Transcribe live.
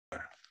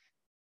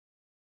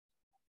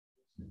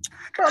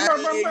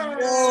Hey,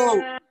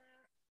 yo,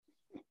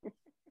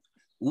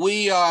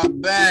 we are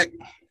back.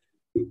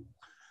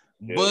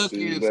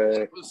 Bucket's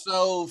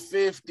episode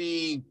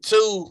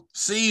 52,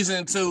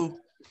 season 2.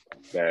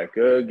 Back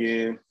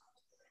again.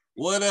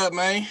 What up,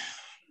 man?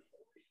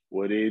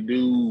 What it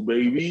do,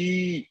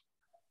 baby?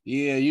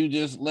 Yeah, you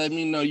just let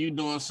me know you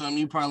doing something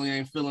you probably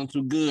ain't feeling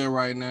too good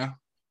right now.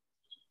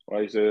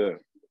 Why you say that?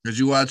 Because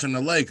you watching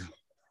the Lakers.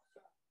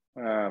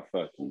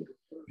 Fuck you.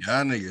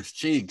 Y'all niggas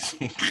cheeks.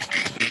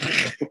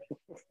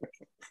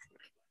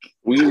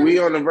 We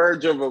on the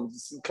verge of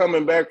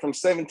coming back from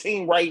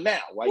 17 right now.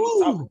 Why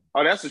you talking?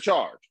 Oh, that's a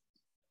charge.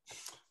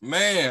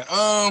 Man,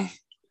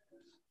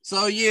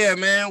 so yeah,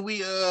 man,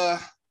 we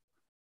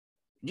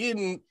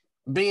being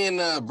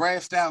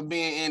branched out,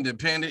 being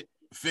independent,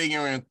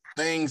 figuring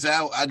things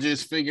out. I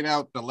just figured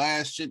out the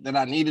last shit that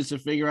I needed to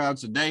figure out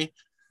today.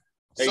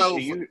 Hey, so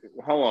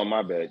hold on,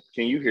 my bad.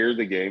 Can you hear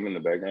the game in the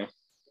background?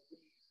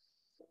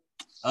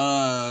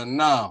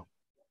 No.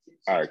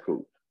 All right,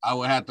 cool. I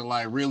would have to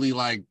really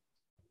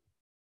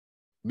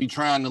be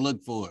trying to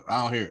look for it.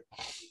 I don't hear it.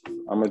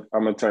 I'm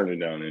gonna turn it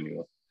down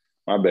anyway.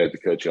 My bad to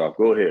cut you off.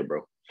 Go ahead,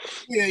 bro.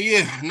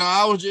 Yeah. No,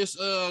 I was just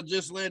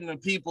letting the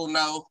people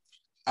know.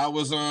 I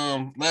was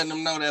letting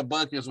them know that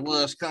Bucket's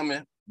was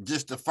coming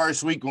just the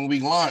first week when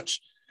we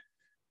launched.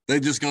 They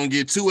just gonna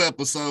get 2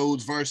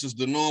 episodes versus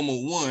the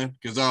normal one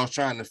because I was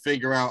trying to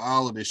figure out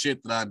all of the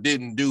shit that I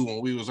didn't do when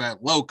we was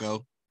at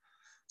Loco.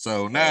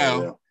 So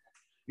now,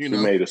 you know,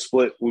 we made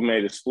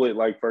a split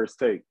like First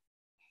Take.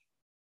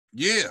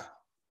 Yeah,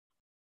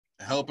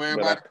 help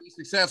everybody be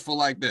successful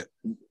like that.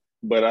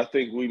 But I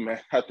think we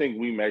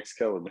Max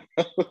Kellerman.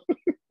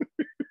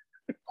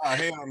 Oh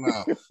hell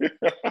no!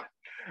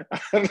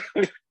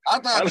 I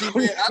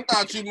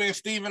thought you meant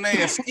Stephen A.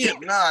 and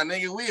Skip. Nah,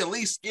 nigga, we at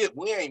least Skip.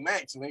 We ain't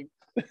Max, nigga.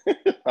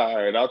 All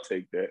right, I'll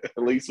take that.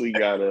 At least we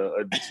got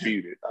a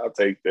disputed. I'll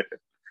take that.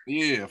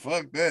 Yeah,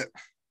 fuck that.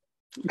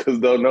 Because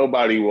though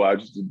nobody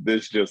watched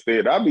this just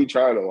then, I'll be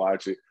trying to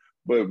watch it,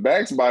 but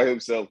Max by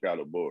himself kind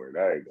of bored.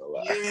 I ain't gonna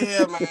lie.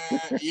 Yeah,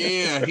 man.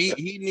 Yeah,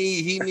 he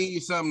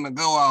needs something to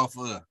go off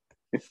of.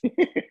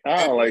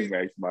 I don't like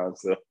Max by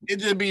himself. It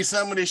just be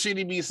some of the shit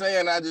he be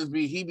saying.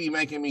 He be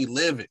making me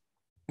live it.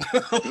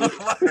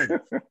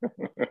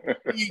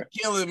 He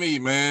killing me,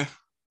 man.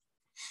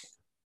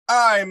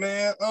 All right,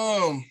 man.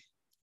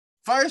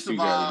 First of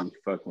all, you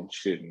fucking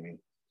shitting me.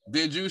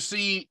 Did you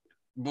see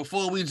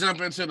before we jump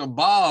into the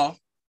ball,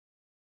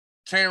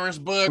 Terrence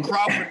Bud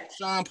Crawford and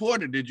Sean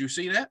Porter? Did you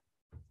see that?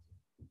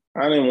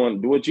 I didn't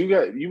want what you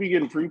got. You be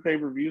getting free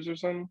pay-per-views or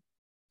something?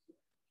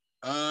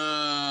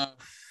 Well,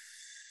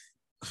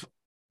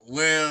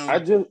 I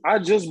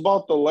just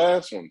bought the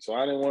last one, so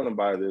I didn't want to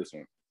buy this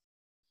one.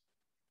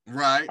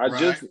 Right.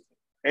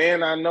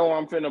 And I know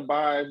I'm finna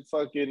buy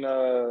fucking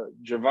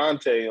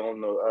Javante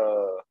on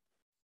the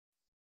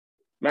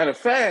matter of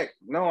fact,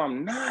 no,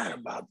 I'm not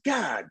about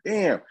God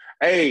damn.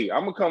 Hey,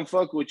 I'm gonna come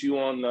fuck with you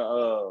on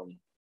the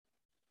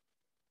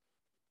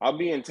I'll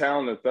be in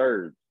town the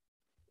 3rd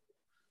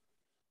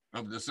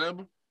of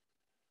December.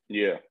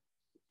 Yeah.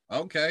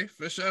 Okay,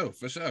 for sure.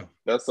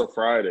 That's a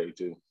Friday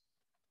too.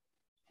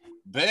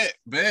 Bet.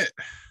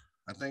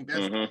 I think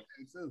that's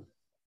too.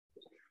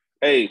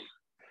 Hey,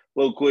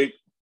 little quick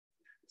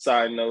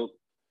side note.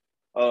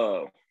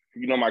 You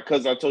know my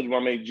cousin I told you I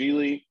made G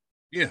League?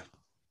 Yeah.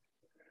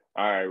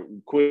 All right,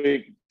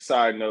 quick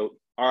side note.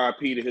 RIP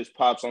to his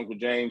pops, Uncle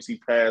James. He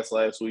passed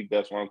last week.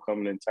 That's why I'm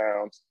coming in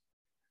town.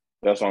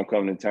 So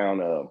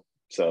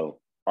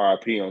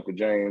RIP Uncle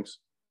James.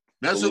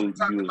 That's what we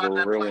talking about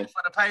that play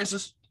for the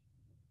Pacers?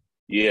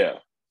 Yeah.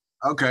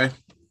 Okay.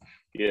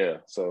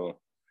 Yeah. So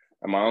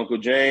and my Uncle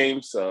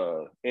James,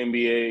 former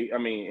NBA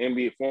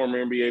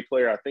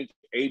player, I think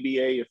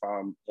ABA, if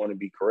I want to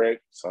be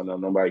correct. So I know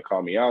nobody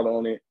called me out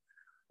on it.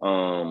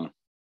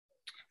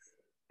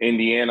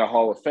 Indiana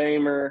Hall of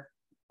Famer,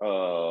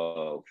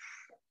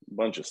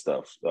 bunch of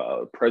stuff.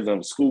 President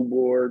of the school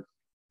board.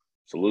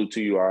 Salute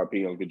to you,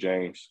 RIP Uncle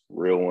James.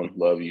 Real one.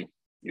 Love you.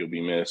 You'll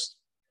be missed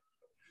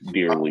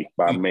dearly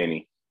by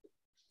many.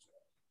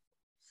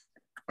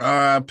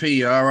 RIP.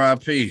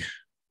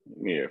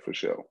 Yeah, for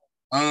sure.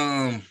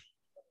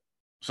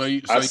 So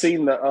I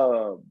seen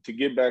the to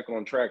get back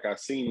on track. I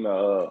seen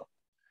the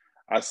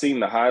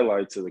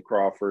highlights of the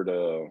Crawford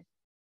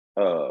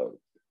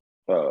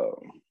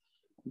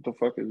what the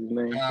fuck is his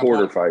name?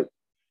 Porter fight.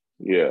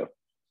 Yeah.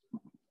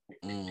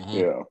 Mm-hmm.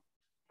 Yeah.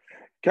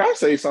 Can I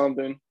say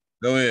something?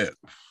 Go ahead.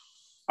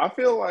 I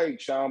feel like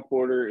Sean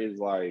Porter is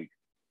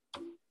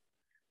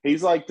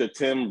he's like the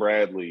Tim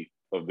Bradley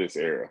of this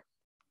era.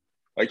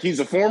 Like he's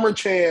a former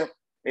champ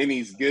and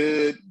he's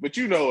good, but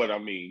you know what I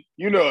mean.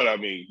 You know what I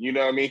mean.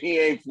 He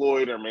ain't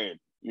Floyd or man.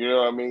 You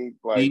know what I mean?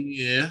 Like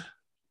yeah.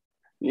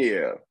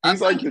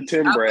 He's like the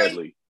Tim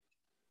Bradley.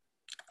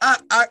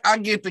 I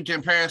get the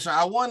comparison.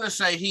 I want to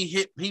say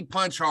he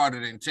punched harder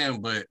than Tim,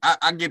 but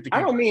I get the comparison.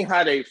 I don't mean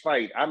how they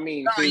fight. I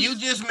mean you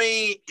just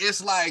mean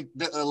it's like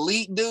the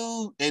elite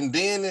dude, and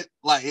then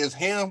it's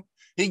him.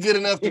 He good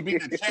enough to be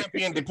the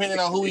champion, depending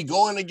on who he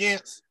going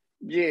against.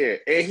 Yeah,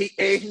 and he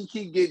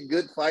can get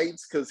good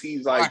fights because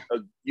he's like,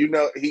 Right.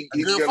 he's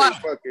good gonna fighter.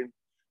 fucking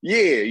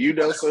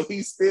so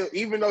he still,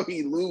 even though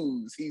he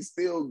lose, he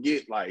still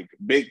get like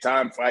big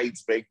time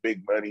fights, make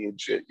big money and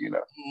shit.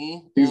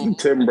 Mm-hmm. He's the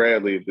Tim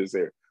Bradley of this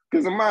era.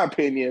 Because in my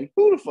opinion,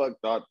 who the fuck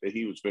thought that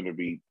he was gonna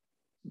beat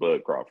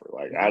Bud Crawford?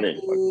 Like I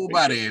didn't.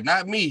 Nobody,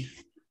 not me.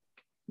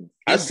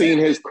 I seen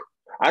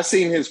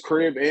his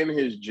crib and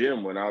his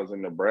gym when I was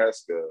in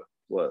Nebraska.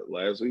 What,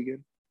 last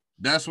weekend?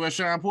 That's where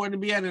Sean Porter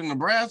be at in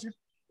Nebraska.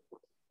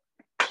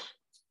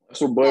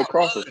 That's where Bud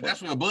Crawford.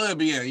 That's where Bud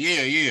be at.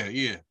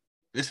 Yeah.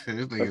 This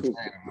nigga's in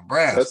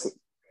Nebraska.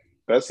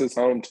 That's his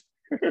home.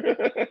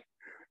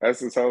 That's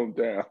his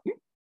hometown.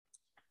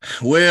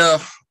 Well,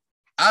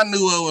 I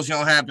knew what was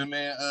gonna happen,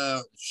 man.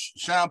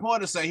 Sean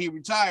Porter say he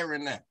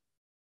retiring now.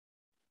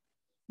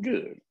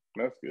 Good.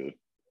 That's good.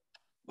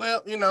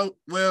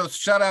 Well,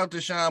 shout out to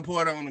Sean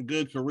Porter on a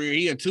good career.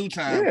 He a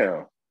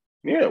two-time.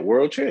 Yeah,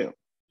 world champ.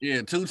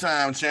 Yeah,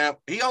 two-time champ.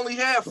 He only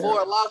had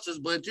 4 losses,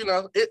 but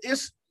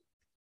it's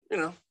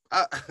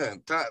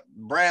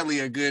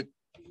Bradley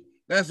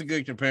that's a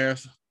good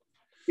comparison.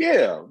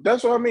 Yeah,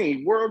 that's what I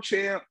mean. World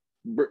champ,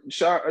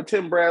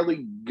 Tim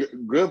Bradley,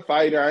 good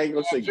fighter. I ain't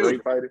gonna say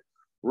great fighter,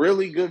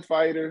 really good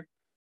fighter.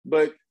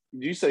 But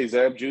did you say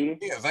Zab Judah?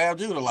 Yeah, Zab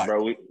Judah like.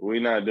 Bro,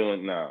 we're not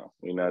doing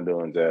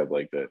Zab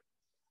like that.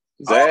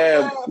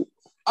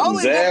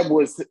 Only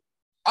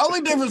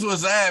difference with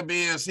Zab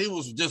is he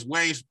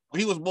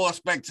was more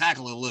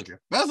spectacular looking.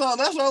 That's all.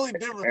 That's the only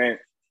difference.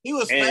 He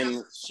was fast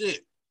as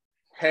shit.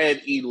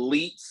 Had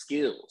elite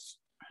skills.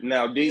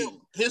 Now,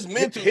 his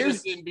mental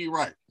just didn't be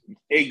right.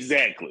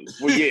 Exactly.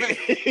 Well, yeah,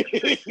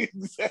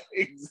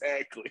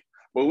 exactly.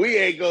 But we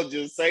ain't gonna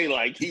just say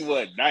like he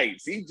wasn't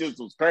nice. He just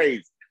was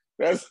crazy.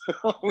 That's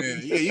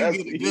you get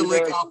a good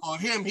lick off on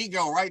him. He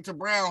go right to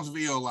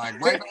Brownsville,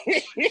 like right.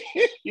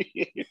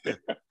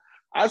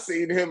 I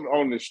seen him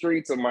on the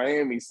streets of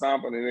Miami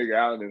stomping a nigga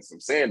out in some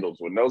sandals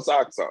with no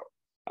socks on.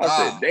 I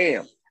said,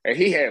 damn. And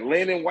he had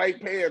linen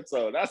white pants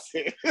on. I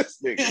said,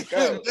 this nigga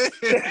go.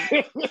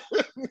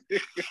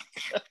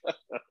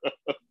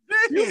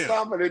 You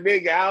stomping a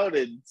nigga out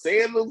in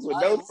sandals with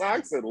no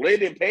socks and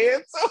linen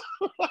pants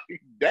on?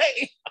 Like,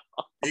 damn.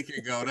 It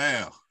can go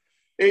down.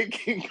 It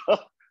can go.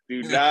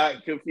 Do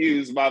not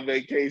confuse my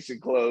vacation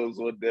clothes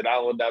with that. I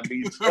will not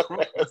be right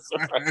now.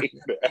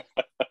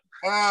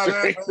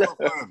 That's so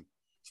fun.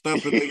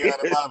 Stuff that they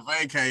got in my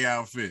vacay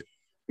outfit.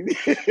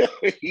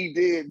 He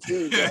did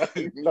too,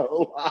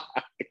 no lie.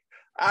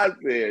 I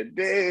said,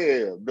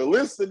 damn, the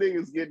list of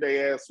niggas getting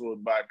their ass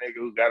whooped by a nigga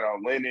who got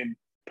on linen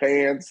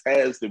pants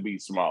has to be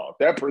small.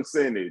 That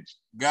percentage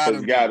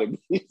has gotta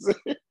be.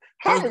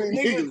 How many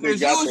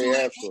niggas got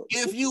their ass whooped?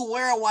 If you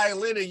wear white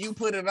linen, you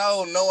put it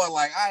on knowing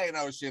like I ain't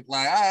no shit.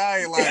 Like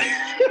I ain't like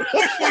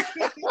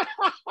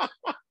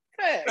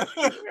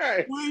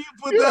right. When you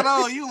put that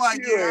on, you like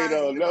you ain't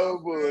on no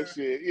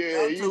bullshit.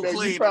 Yeah, you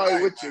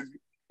probably with your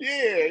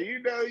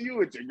you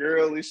with your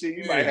girl and shit.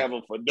 You might have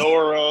a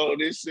fedora on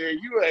this shit.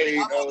 You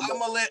ain't.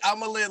 I'm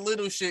gonna let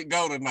little shit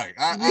go tonight.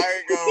 I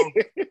ain't gonna.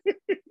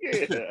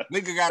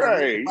 Nigga got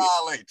to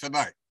violate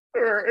tonight.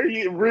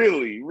 You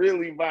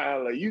really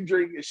violate. You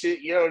drinking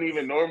shit you don't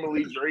even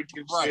normally drink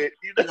and shit.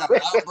 You got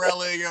an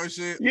umbrella in your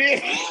shit.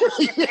 Yeah.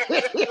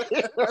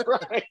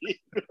 right.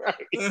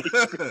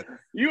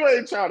 You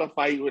ain't trying to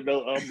fight with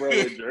no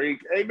umbrella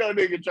drink. Ain't no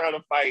nigga trying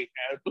to fight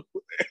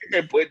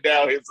and put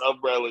down his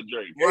umbrella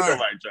drink. Ain't nobody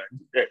trying to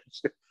do that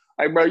shit.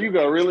 Like, bro, you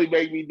gonna really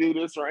make me do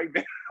this right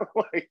now?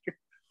 Like,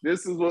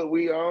 this is what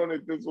we own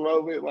at this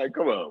moment. Like,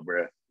 come on,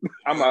 bro.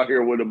 I'm out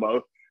here with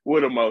a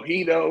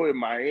mojito in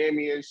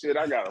Miami and shit.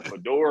 I got a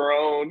fedora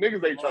on.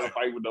 Niggas ain't trying to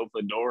fight with no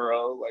fedora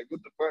on. Like,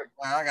 what the fuck?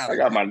 I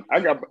got my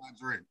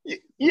drink.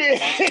 Yeah.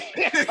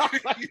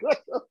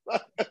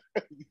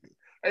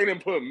 Ain't even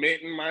put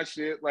mint in my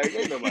shit. Like,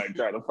 ain't nobody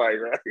trying to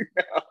fight right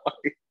now.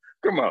 Like,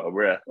 come on,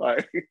 bro.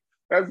 Like,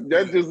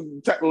 that just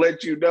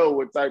let you know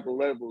what type of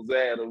level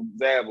Zab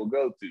will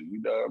go to.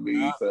 You know what I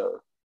mean?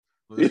 So,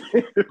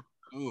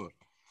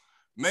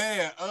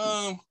 man,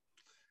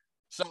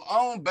 so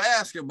on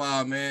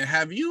basketball, man,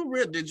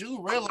 did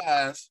you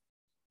realize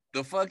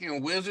the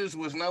fucking Wizards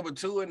was number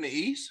 2 in the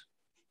East?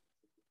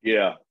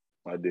 Yeah,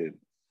 I did.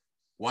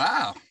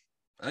 Wow.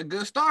 A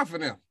good start for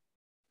them.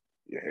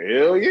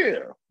 Hell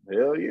yeah.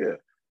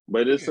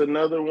 But it's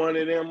another one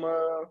of them,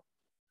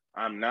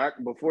 I'm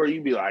not, before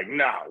you be like,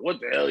 nah, what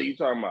the hell are you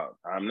talking about?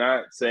 I'm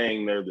not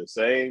saying they're the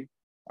same.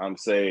 I'm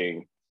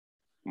saying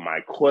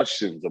my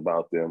questions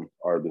about them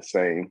are the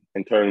same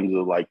in terms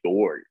of like the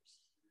Warriors.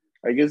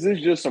 Like, is this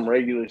just some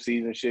regular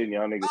season shit and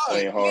y'all niggas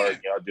playing hard?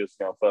 Y'all just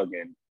gonna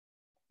fucking,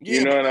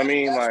 you know what I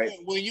mean? Like,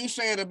 when you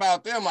say it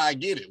about them, I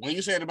get it. When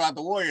you say it about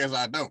the Warriors,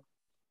 I don't.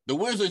 The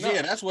Wizards,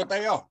 that's what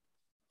they are.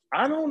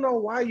 I don't know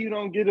why you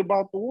don't get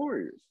about the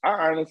Warriors. I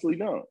honestly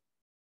don't.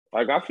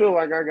 Like, I feel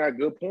like I got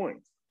good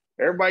points.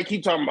 Everybody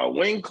keep talking about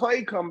when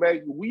Clay come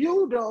back.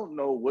 You don't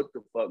know what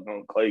the fuck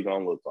Clay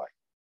gonna look like.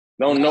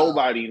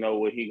 Nobody know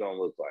what he gonna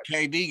look like.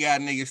 KD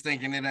got niggas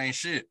thinking it ain't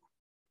shit.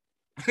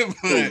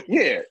 But,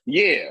 yeah,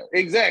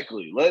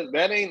 exactly.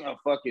 That ain't a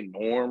fucking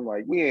norm.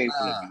 Like, we ain't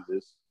gonna do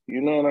this.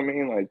 You know what I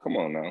mean? Like, come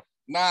on now.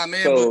 Nah,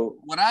 man. So,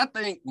 but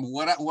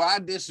what I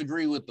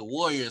disagree with the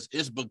Warriors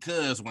is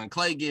because when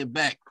Clay get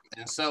back,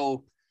 and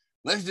so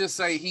let's just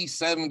say he's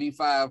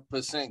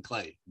 75%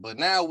 Clay, but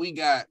now we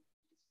got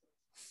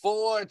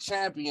 4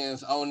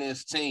 champions on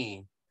this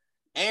team.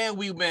 And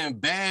we've been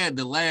bad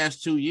the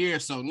last 2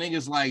 years. So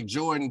niggas like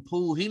Jordan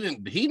Poole, he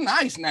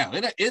nice now.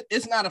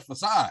 It's not a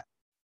facade.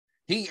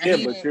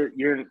 But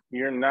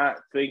you're not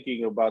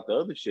thinking about the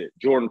other shit.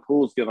 Jordan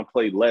Poole's gonna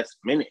play less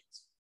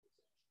minutes.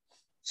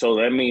 So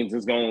that means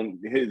that's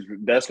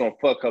gonna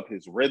fuck up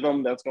his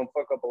rhythm. That's gonna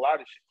fuck up a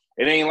lot of shit.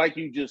 It ain't like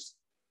you just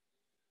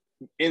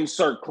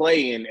insert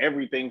Clay and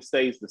everything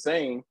stays the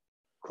same.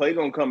 Clay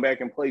gonna come back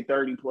and play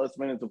 30 plus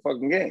minutes a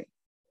fucking game.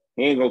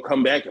 He ain't gonna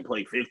come back and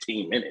play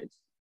 15 minutes.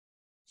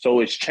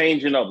 So it's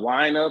changing up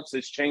lineups.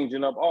 It's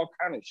changing up all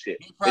kind of shit.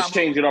 It's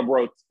changing up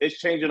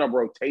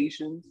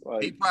rotations.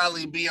 Like, he'd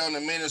probably be on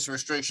the minutes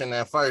restriction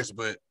at first,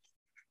 but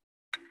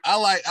I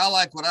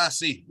like what I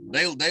see.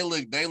 They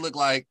look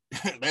like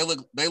they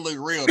look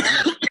real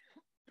to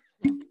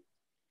me.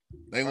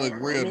 They look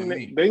real to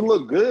me. They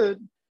look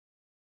good.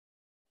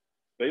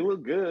 They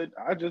look good.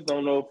 I just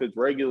don't know if it's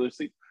regular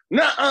season.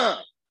 Nuh-uh.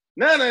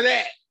 None of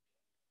that.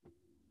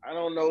 I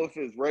don't know if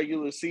it's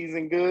regular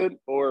season good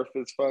or if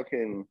it's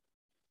fucking,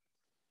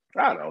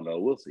 I don't know.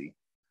 We'll see.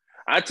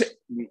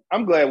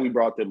 I'm glad we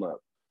brought them up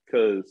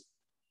because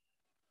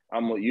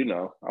I'm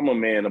a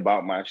man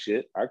about my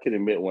shit. I can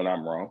admit when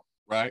I'm wrong.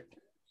 Right.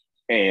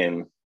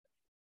 And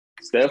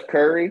Steph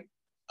Curry,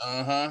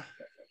 I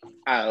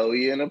owe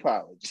you an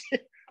apology.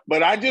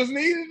 But I just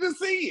needed to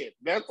see it.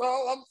 That's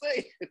all I'm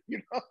saying.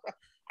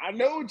 I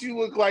know what you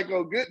look like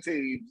on good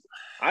teams.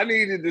 I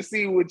needed to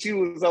see what you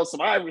was on some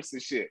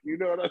Iverson shit. You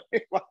know what I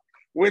mean? Like,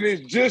 when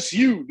it's just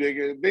you,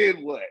 nigga,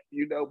 then what?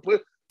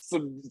 Put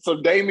some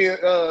Damian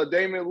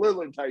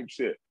Lillard type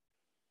shit.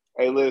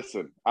 Hey,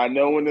 listen, I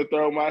know when to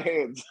throw my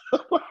hands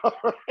up.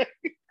 Right?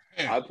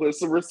 I put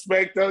some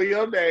respect on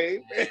your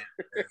name.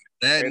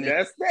 And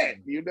that's that.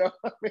 You know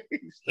what I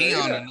mean? He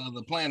on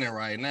another planet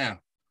right now.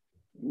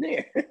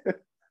 Yeah.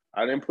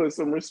 I didn't put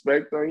some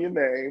respect on your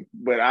name,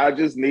 but I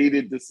just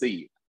needed to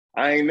see it.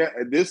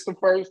 This is the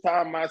first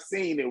time I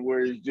seen it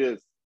where it's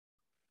just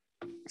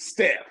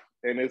Steph.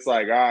 And it's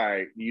like, all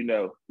right,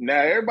 now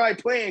everybody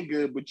playing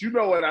good, but you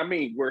know what I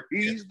mean? Where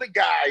he's the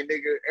guy,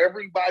 nigga,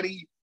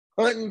 everybody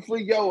hunting for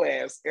your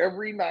ass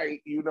every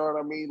night, you know what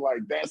I mean?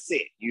 Like, that's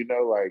it,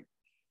 like,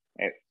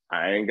 and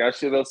I ain't got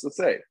shit else to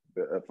say.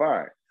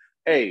 Fine.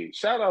 Hey,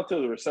 shout out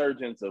to the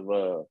resurgence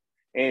of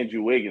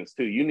Andrew Wiggins,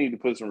 too. You need to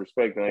put some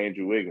respect on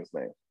Andrew Wiggins'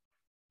 name.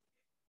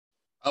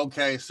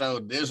 Okay, so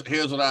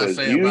here's what I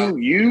say about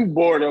you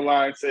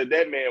borderline said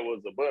that man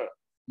was a bum.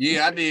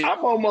 Yeah, I did.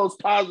 I'm almost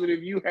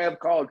positive you have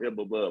called him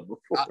a bum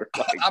before.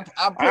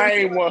 I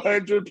ain't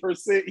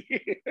 100%.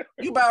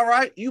 You about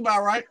right. Yeah. You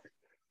about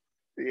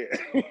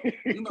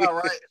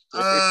right.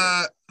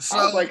 So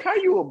I was like, how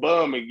you a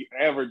bum and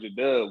average a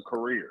dub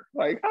career?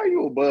 Like, how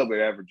you a bum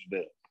and average a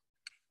dub?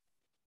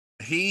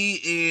 He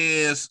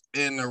is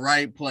in the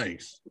right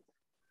place.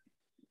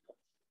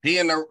 I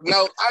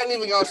ain't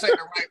even gonna say the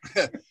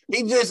right.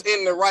 He just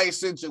in the right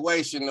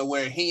situation to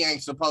where he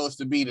ain't supposed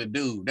to be the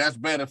dude. That's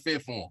better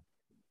fit for him.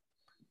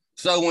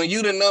 So when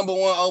you the number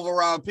 1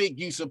 overall pick,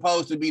 you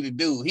supposed to be the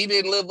dude. He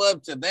didn't live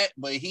up to that,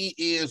 but he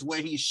is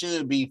where he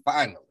should be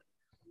finally.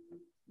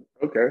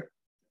 Okay,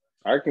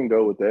 I can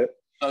go with that.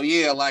 So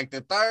yeah, like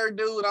the third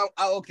dude,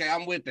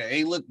 I'm with that.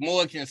 He look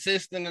more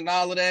consistent and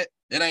all of that.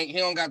 He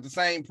don't got the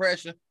same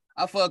pressure.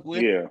 I fuck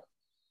with it.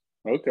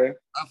 Yeah. Okay.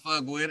 I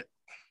fuck with it.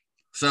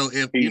 So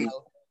if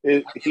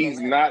he's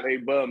not a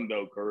bum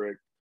though, correct?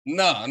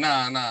 No.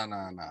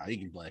 He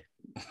can play.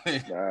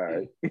 All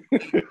right.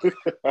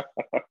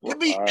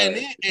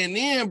 And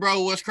then,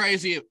 bro, what's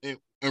crazy?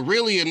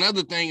 Really,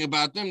 another thing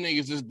about them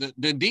niggas is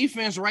the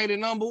defense rated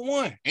number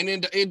 1, and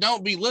it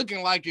don't be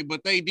looking like it,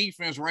 but they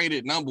defense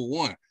rated number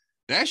 1.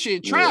 That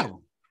shit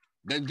travel.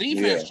 Yeah. The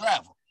defense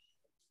travel.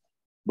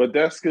 But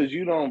that's because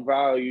you don't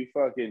value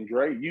fucking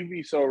Dre. You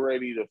be so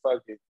ready to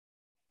fucking.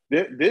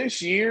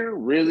 This year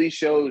really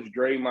shows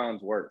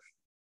Draymond's worth,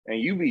 and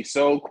you be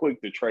so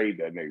quick to trade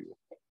that nigga.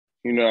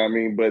 You know what I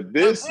mean? But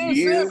this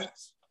year,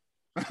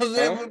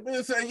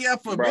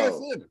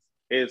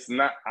 it's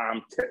not.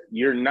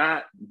 You're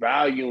not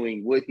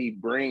valuing what he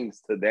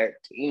brings to that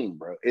team,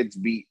 bro. It's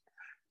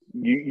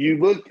you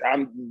look.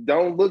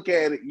 Don't look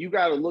at it. You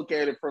got to look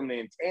at it from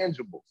the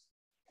intangibles.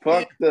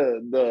 Fuck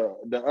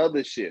the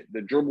other shit,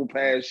 the dribble,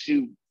 pass,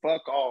 shoot.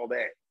 Fuck all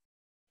that.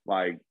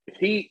 Like,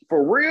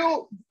 for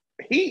real,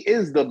 he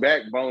is the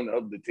backbone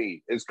of the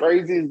team. As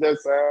crazy as that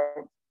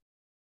sounds,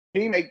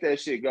 he make that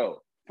shit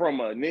go.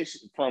 From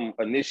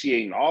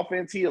initiating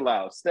offense, he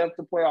allows Steph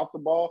to play off the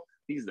ball.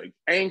 He's the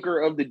anchor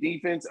of the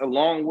defense,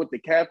 along with the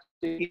captain.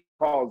 He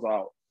calls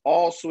out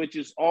all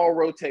switches, all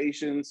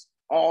rotations,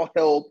 all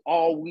help,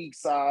 all weak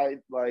side.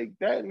 Like,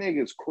 that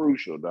nigga's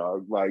crucial,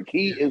 dog. Like,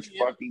 he is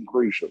fucking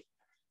crucial.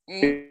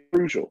 He's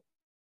crucial.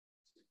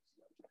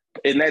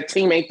 And that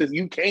team ain't this.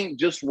 You can't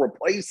just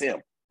replace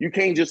him. You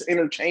can't just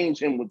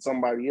interchange him with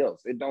somebody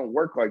else. It don't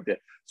work like that.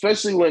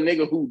 Especially when a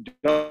nigga who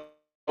don't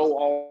know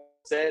all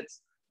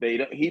sets,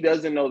 he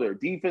doesn't know their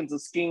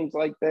defensive schemes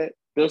like that.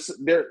 There's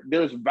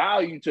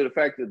value to the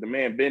fact that the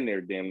man been there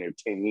damn near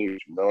 10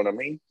 years. You know what I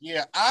mean?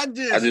 Yeah, I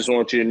just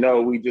want you to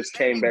know we just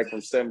came back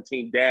from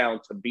 17 down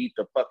to beat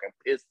the fucking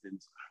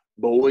Pistons,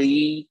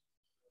 boy.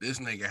 This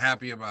nigga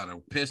happy about a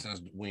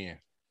Pistons win.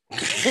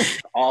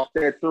 off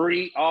that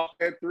three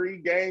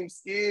game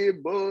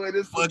skid, boy.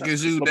 This fuck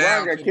is you LeBron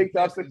down got kicked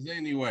off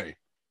anyway.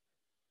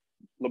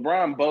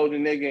 LeBron bowed a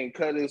nigga and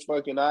cut his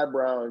fucking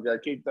eyebrow and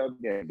got kicked out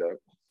the game, though.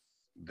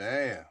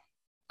 Damn.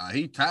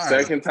 He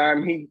tired. Second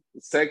time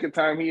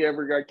he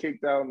ever got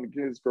kicked out in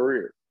his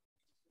career.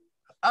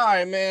 All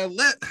right, man.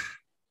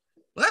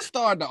 Let's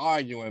start the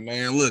arguing,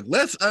 man. Look,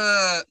 let's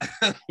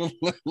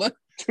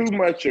too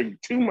much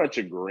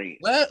agreeing.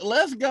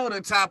 Let's go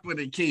to top of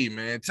the key,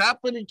 man. Top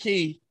of the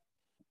key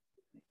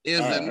is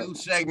a new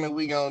segment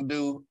we gonna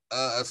do.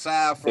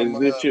 Aside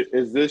from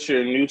is this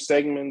your new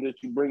segment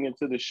that you bring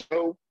into the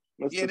show,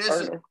 Mr. Yeah,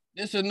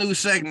 this a new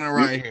segment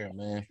right here,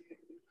 man.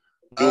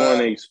 You want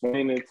to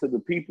explain it to the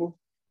people?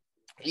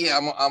 Yeah,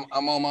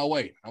 I'm on my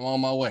way. All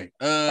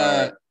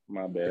right,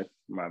 my bad.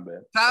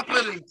 Top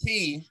of the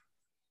key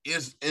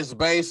is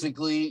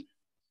basically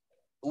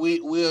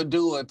we'll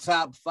do a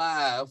top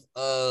 5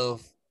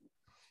 of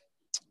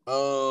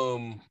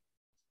all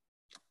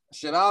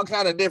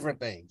kind of different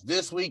things.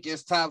 This week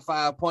is top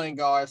 5 point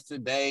guards.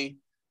 Today,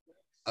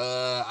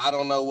 I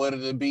don't know what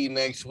it'll be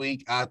next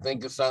week. I'll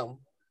think of something.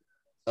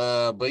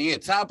 But yeah,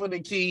 top of the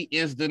key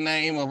is the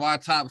name of our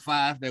top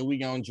 5 that we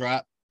gonna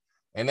drop.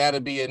 And that'll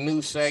be a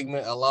new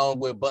segment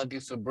along with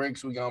Buckets of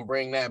Bricks. We're going to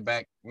bring that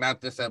back.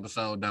 Not this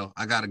episode, though.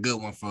 I got a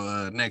good one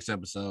for next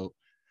episode.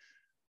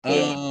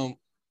 So,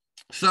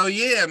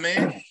 yeah,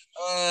 man.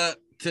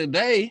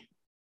 Today,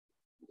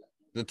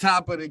 the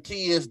top of the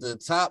key is the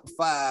top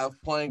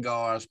 5 point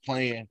guards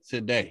playing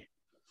today.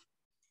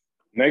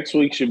 Next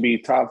week should be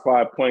top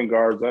 5 point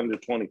guards under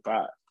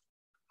 25.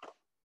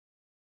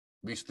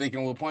 Be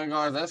sticking with point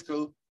guards? That's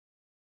cool.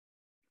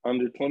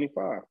 Under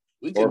 25.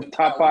 Or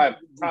top five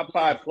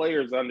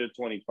players under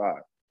 25.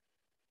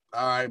 All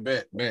right,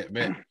 bet.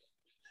 Right.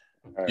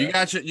 You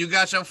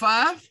got your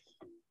 5?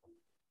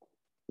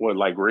 What,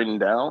 like written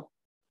down?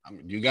 I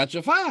mean, you got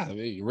your 5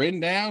 written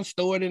down,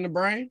 stored in the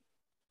brain.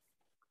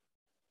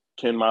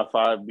 Can my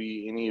 5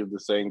 be any of the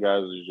same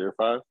guys as your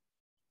 5?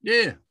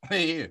 Yeah.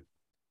 Yeah.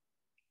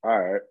 All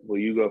right. Well,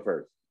 you go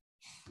first.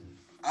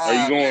 Are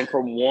you going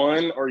from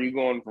 1 or are you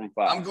going from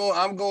 5? I'm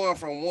going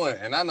from 1,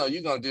 and I know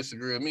you're gonna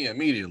disagree with me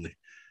immediately.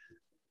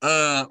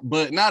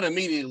 But not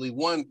immediately.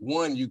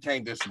 One you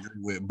can't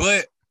disagree with.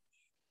 But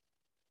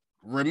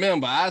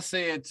remember, I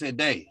said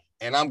today,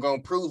 and I'm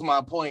gonna prove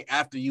my point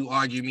after you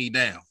argue me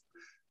down.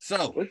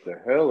 So what the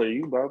hell are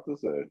you about to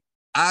say?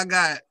 I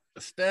got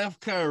Steph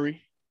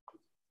Curry,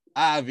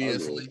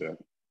 obviously.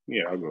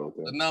 I'll go with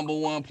that. The number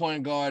 1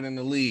 point guard in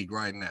the league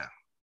right now.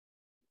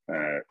 All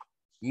right.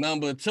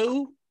 Number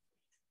 2.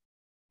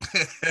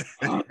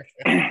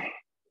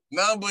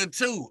 Number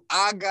 2,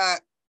 I got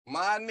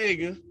my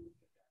nigga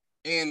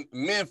in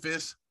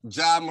Memphis,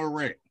 Ja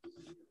Morant.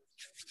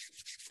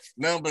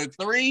 Number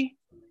 3,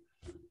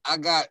 I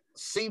got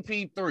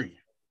CP3.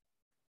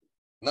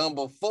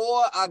 Number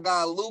 4, I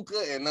got Luka,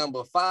 and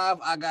number 5,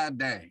 I got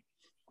Dame.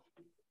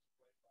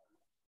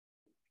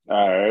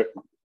 All right.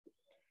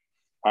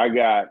 I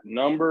got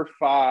number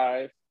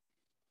 5.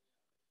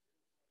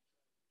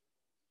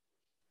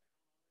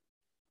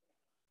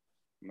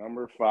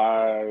 Number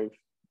 5,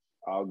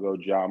 I'll go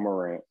Ja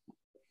Morant.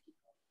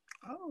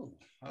 Oh,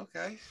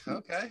 okay.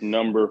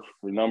 Number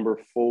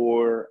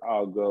 4,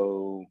 I'll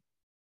go.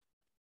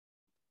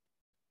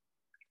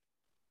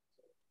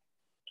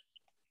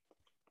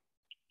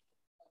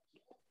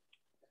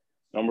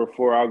 Number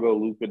 4, I'll go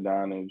Luka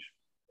Doncic.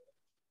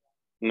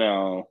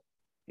 No.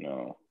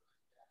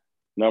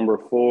 Number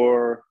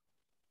 4,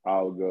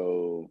 I'll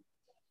go.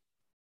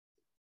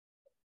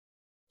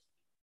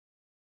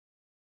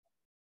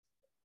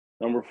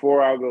 Number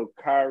 4, I'll go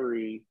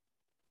Kyrie.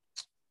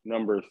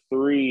 Number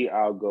 3,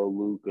 I'll go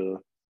Luka.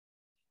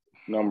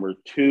 Number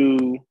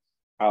 2,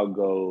 I'll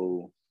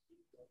go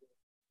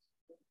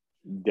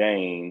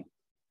Dame.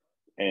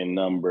 And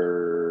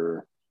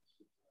number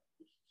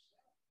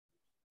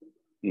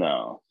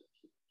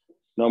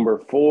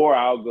 4,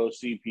 I'll go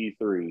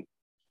CP3.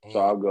 So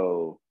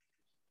I'll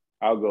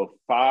go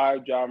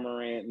 5 Ja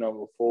Morant,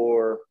 number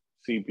 4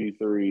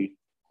 CP3,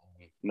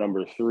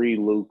 number 3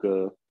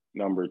 Luka,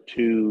 number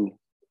 2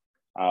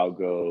 I'll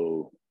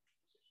go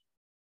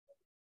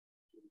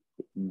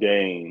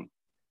Dame,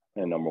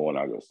 and number 1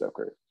 I'll go Steph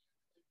Curry.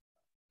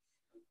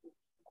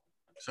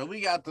 So we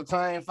got the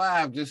same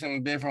 5, just in a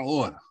different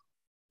order.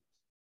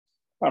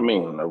 I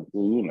mean,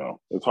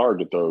 it's hard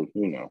to throw,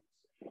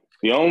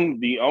 The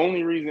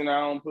only reason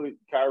I don't put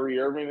Kyrie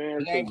Irving in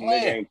is because the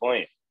nigga ain't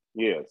playing.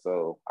 Yeah,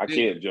 so I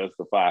can't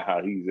justify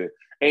how he's in.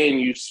 And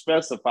you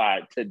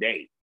specified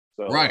today.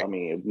 So, right. I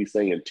mean, if we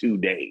saying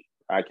today,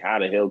 how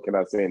the hell can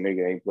I say a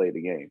nigga ain't played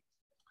the game?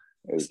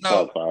 It's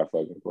top 5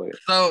 fucking players.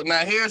 So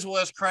now here's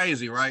what's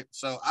crazy, right?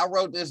 So I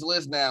wrote this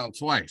list down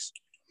twice.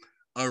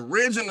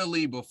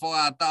 Originally, before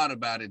I thought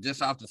about it,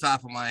 just off the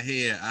top of my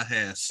head, I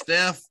had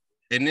Steph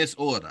in this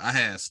order. I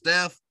had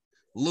Steph,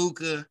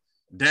 Luka,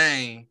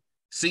 Dame,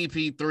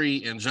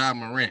 CP3, and Ja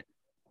Morant.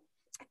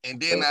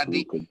 And then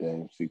Luka,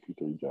 Dame,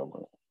 CP3, Ja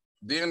Morant.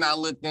 Then I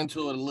looked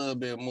into it a little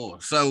bit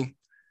more. So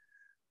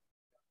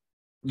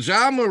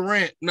Ja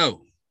Morant,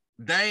 no,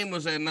 Dame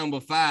was at number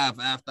 5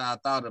 after I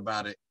thought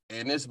about it.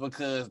 And it's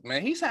because,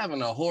 man, he's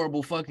having a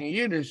horrible fucking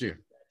year this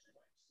year.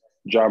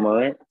 Ja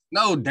Morant?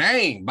 No,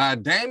 Dame. By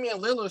Damian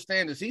Lillard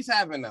standards, he's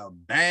having a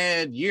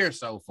bad year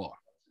so far.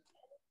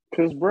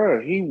 Cause,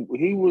 bro, he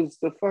was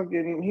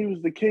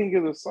the king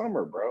of the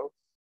summer, bro.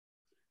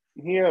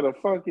 He had a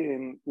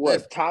fucking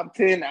top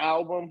 10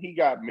 album. He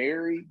got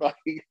married. Like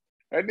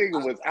that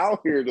nigga was out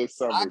here this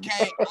summer. Look,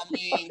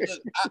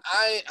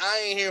 I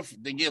ain't here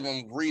to give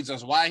him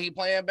reasons why he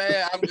playing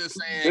bad. I'm just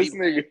saying this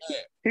nigga,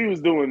 he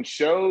was doing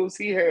shows.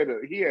 He had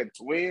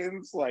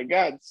twins. Like,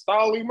 God,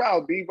 stall him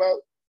out, Debo.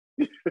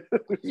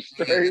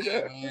 Straight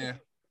up. Man.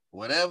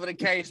 Whatever the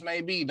case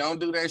may be, don't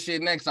do that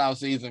shit next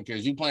offseason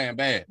because you playing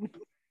bad.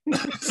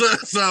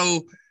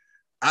 so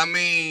I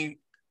mean,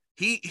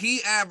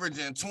 he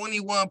averaging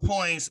 21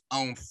 points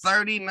on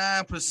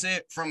 39%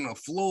 from the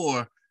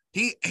floor.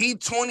 He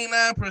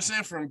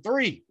 29% from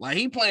 3. Like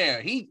he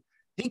playing,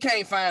 he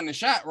can't find the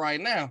shot right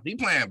now. He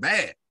playing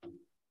bad.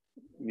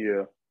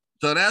 Yeah.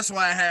 So that's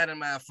why I had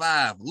him at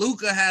 5.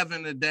 Luka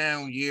having a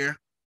down year.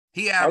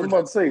 I was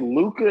about to say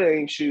Luka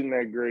ain't shooting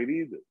that great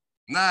either.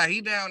 Nah,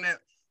 he down there.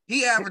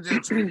 He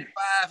averaging 25,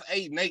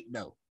 8, and 8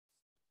 though.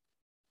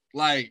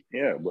 Like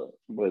yeah,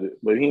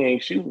 but he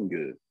ain't shooting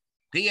good.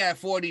 He had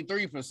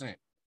 43%.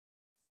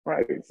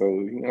 Right,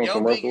 so he on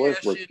some Russell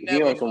Westbrook.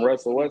 He on some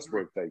Russell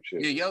Westbrook type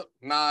shit. Yeah,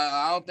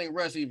 I don't think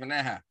Russ even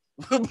that high.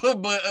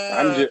 but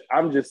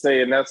I'm just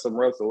saying that's some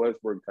Russell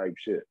Westbrook type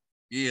shit.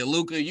 Yeah,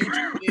 Luka, you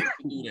too big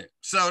to do that.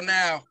 So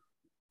now,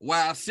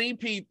 while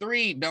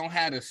CP3 don't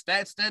have the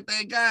stats that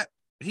they got,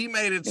 he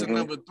made it to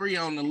number 3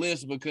 on the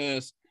list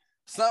because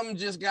something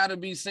just got to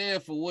be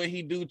said for what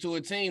he do to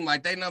a team.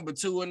 Like they number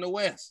 2 in the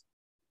West,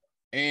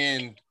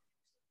 and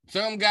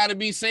something got to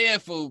be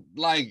said for,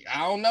 like,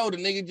 I don't know, the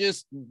nigga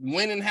just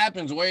winning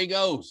happens where he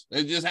goes.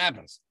 It just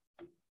happens.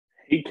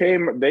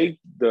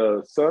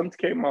 The Suns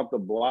came out the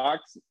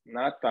blocks,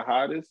 not the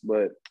hottest,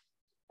 but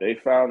they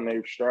found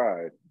their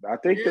stride. I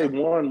think they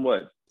won,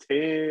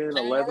 10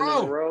 11 in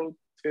a row?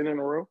 10 in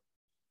a row?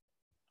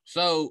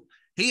 So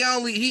he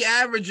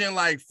averaging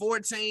like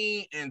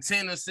 14 and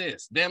 10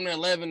 assists, damn near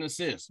 11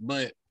 assists.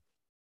 But,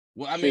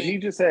 well, I mean. He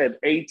just had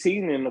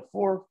 18 in the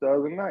fourth the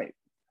other night.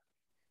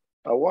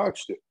 I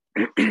watched it.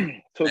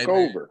 Took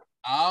over.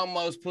 I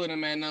almost put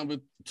him at number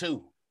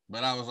 2,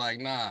 but I was like,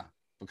 nah,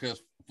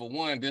 because for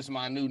one, this is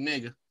my new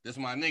nigga. This is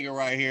my nigga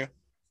right here.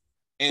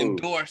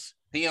 Endorse.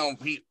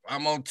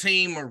 I'm on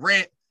Team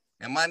Morant,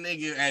 and my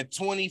nigga at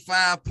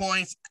 25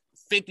 points,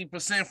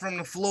 50% from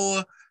the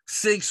floor,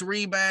 6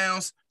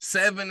 rebounds,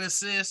 7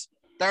 assists,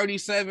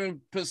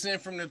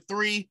 37% from the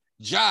 3.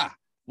 Ja,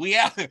 we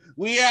out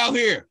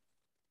here.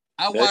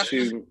 I watched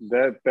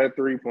that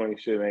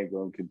 3-point shit ain't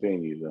gonna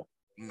continue though.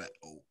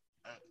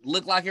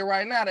 Look like it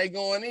right now. They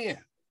going in.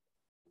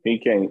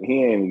 He ain't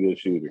a good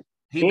shooter.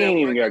 He ain't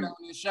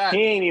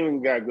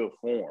even got good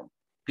form.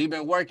 He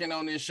been working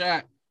on this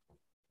shot.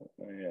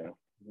 Yeah.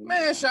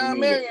 Man, Sean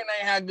Marion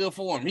ain't had good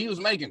form. He was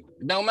making it.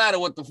 It don't matter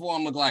what the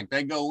form look like.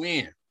 They go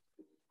in.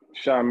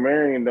 Sean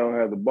Marion don't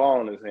have the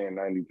ball in his hand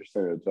 90%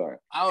 of the time.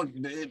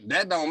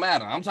 That don't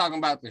matter. I'm talking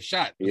about the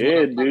shot.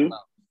 Yeah, dude.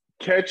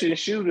 Catch and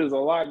shoot is a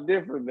lot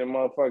different than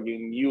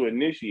motherfucking you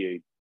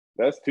initiate.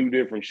 That's 2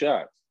 different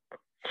shots.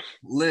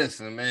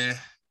 Listen, man.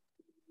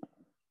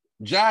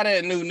 Ja,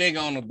 that new nigga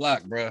on the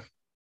block, bro.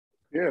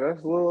 Yeah,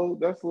 that's little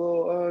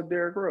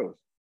Derrick Rose.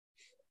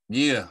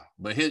 Yeah,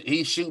 but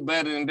he shoot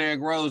better than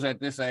Derrick Rose at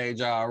this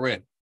age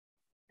already.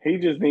 He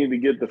just need to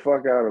get the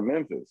fuck out of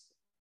Memphis.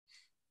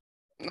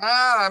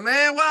 Nah,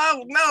 man.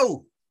 Well,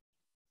 no.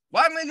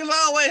 Why niggas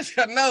always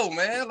no,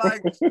 man?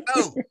 Like,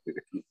 no.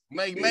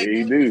 Make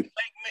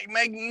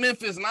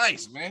Memphis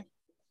nice, man.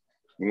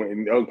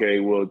 Okay,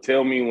 well,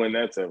 tell me when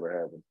that's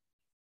ever happened.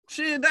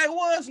 Shit, that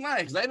was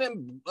nice. They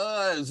didn't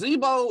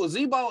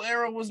Zebo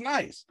era was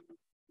nice.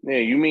 Yeah,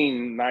 you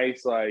mean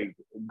nice like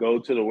go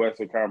to the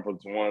Western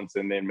Conference once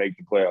and then make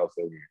the playoffs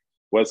every year.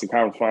 Western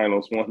Conference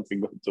Finals once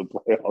and go to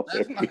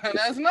playoffs.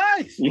 That's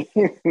nice.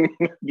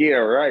 Yeah,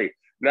 right.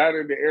 Not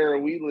in the era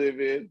we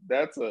live in.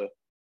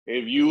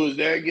 If you was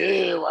that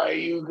good, why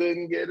you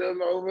couldn't get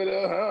them over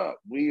the hump?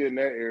 We in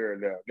that era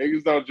now.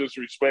 Niggas don't just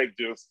respect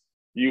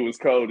you was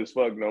cold as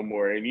fuck no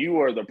more. And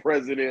you are the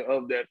president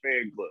of that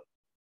fan club.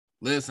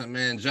 Listen,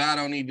 man, Ja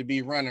don't need to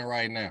be running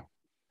right now.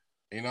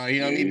 You know, he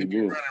don't need to be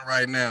running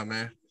right now,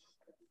 man.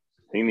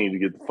 He need to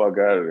get the fuck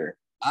out of there.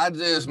 I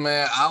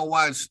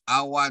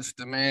watched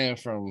the man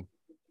from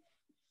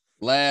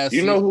last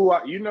You know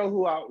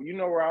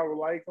where I would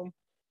like him?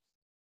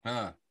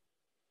 Huh?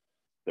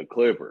 The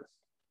Clippers.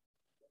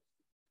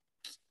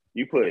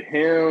 You put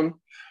him,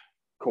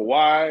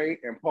 Kawhi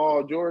and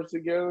Paul George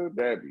together,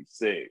 that'd be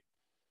sick.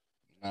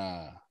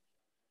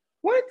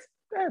 What?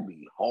 That'd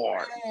be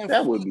hard. Man,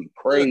 that would be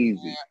crazy.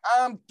 Look, man,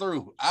 I'm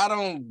through. I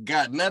don't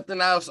got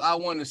nothing else I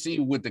want to see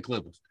with the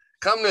Clippers.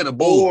 Come to the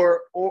Bulls.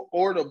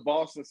 Or the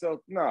Boston Celtics.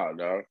 Nah,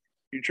 dog.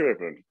 You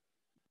tripping.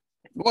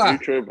 Why? You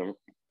tripping.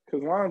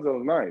 Because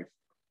Lonzo's nice.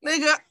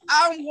 Nigga,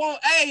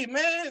 hey,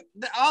 man,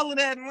 all of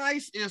that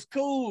nice is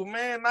cool,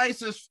 man.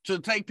 Nice is to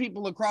take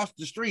people across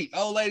the street,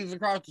 old ladies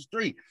across the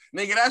street.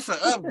 Nigga, that's an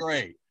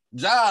upgrade.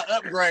 Ja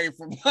upgrade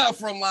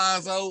from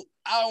Lonzo.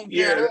 I don't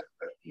care.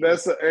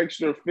 That's an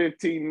extra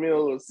 15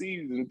 mil a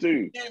season,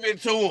 too. Give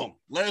it to him.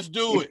 Let's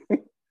do it.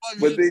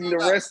 But then the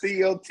rest of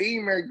your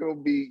team you ain't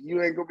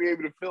gonna be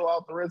able to fill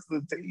out the rest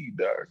of the team,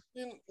 dog.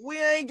 We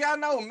ain't got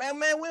no,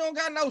 man, we don't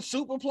got no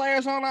super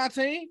players on our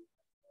team.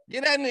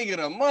 Get that nigga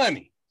the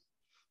money.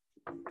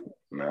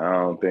 No, I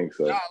don't think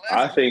so.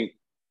 I think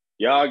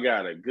y'all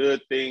got a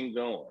good thing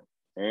going.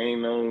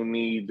 Ain't no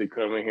need to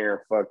come in here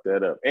and fuck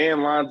that up.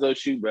 And Lonzo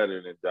shoot better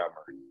than Ja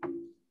Murray.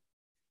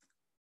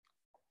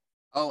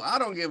 Oh, I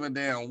don't give a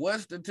damn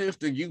what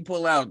statistic you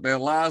pull out that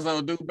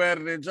Lonzo do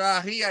better than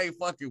Ja. He ain't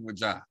fucking with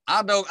Ja.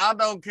 I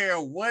don't care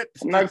what.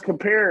 I'm not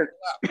comparing.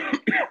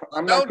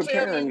 I'm not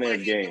comparing their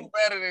game. Do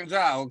better than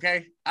Ja,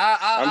 okay?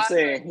 I'm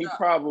saying he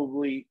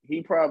probably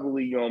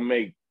gonna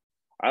make.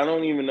 I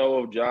don't even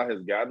know if Ja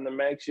has gotten the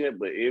max yet,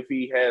 but if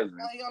he hasn't,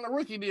 he on a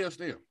rookie deal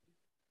still.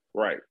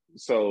 Right.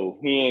 So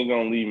he ain't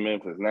gonna leave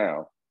Memphis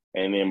now.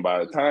 And then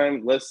by the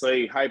time, let's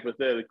say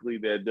hypothetically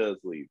that does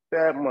leave,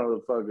 that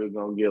motherfucker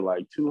gonna get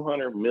like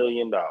 $200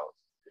 million.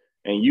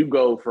 And you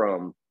go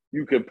from,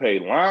 you could pay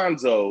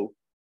Lonzo,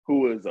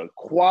 who is a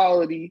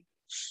quality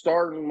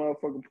starting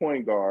motherfucking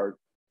point guard,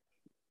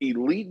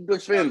 elite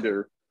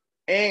defender,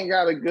 and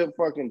got a good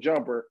fucking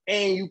jumper,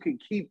 and you can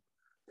keep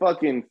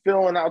fucking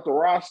filling out the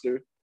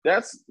roster.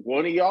 That's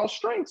one of y'all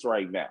strengths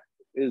right now,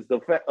 is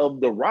the fact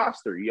of the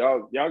roster.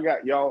 You're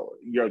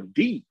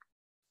deep.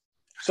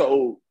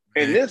 So,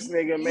 and this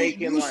nigga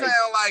making you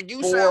sound like a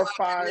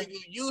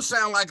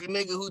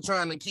nigga who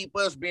trying to keep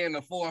us being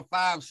the 4 or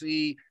 5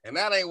 seed, and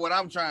that ain't what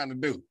I'm trying to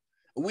do.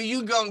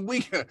 You gonna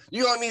need a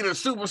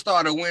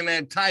superstar to win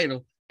that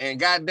title, and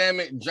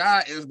goddamn it,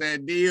 Ja is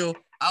that deal.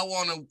 I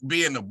want to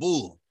be in the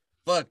Bull.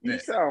 Fuck that. You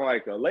sound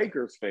like a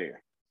Lakers fan.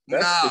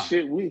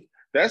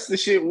 That's the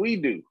shit we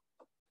do.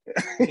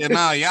 Y'all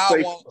want Ja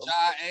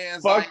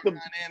and fuck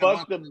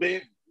the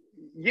bench.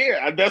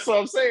 Yeah, that's what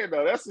I'm saying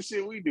though. That's the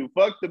shit we do.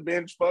 Fuck the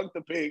bench, fuck the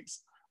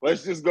picks.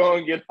 Let's just go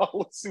and get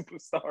all the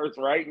superstars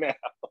right now,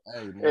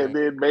 and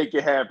then make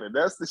it happen.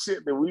 That's the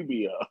shit that we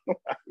be on.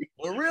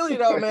 Well, really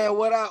though, man,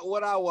 what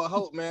I would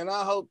hope, man,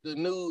 I hope the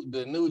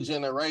new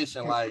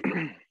generation, like,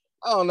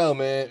 I don't know,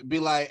 man, be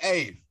like,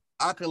 hey,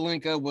 I could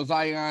link up with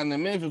Zion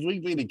in Memphis. We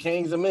be the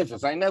Kings of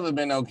Memphis. Ain't never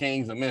been no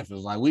Kings of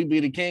Memphis. Like, we be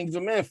the Kings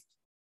of Memphis.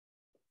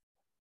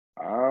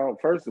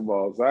 First of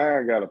all,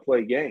 Zion got to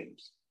play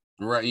games.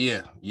 Right?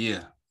 Yeah.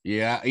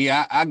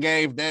 I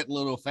gave that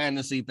little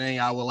fantasy thing.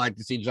 I would like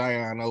to see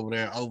Zion over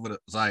there,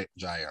 Zion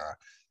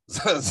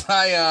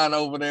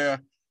over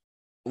there.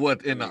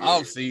 What in the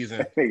off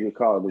season? I think you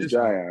call it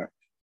Zion.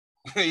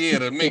 Yeah,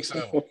 the mix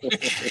of them.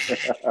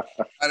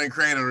 I didn't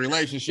create a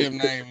relationship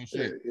name and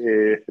shit.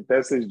 Yeah,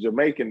 that's his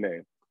Jamaican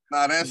name.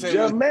 Nah, that's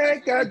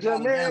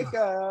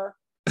Jamaica.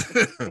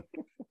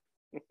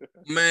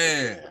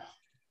 Man.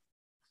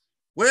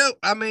 Well,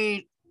 I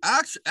mean,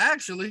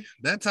 actually,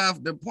 that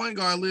time the point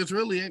guard list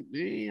really ain't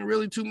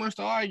really too much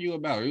to argue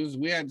about.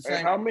 We had the same.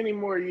 Hey, how many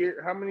more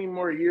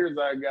years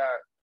I got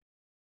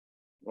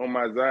on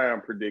my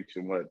Zion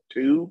prediction? What,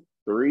 2,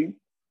 3?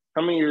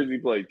 How many years he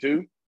played?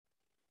 2?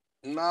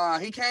 Nah,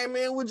 he came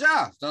in with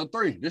Ja, so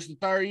 3. This is the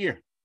 3rd year.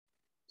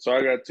 So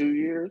I got 2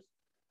 years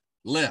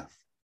left.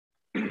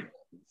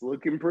 It's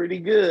looking pretty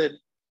good.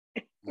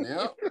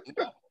 Yep.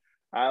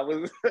 I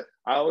was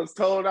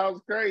told I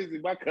was crazy.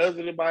 My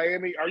cousin in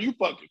Miami, are you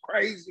fucking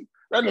crazy?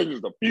 That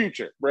nigga's the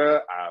future, bro.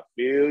 I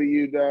feel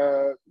you,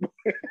 dog.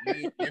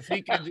 If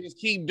he could just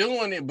keep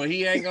doing it, but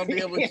he ain't gonna be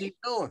able to keep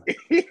doing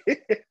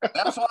it.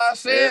 That's what I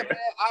said, man.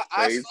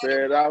 I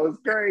said I was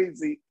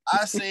crazy.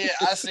 I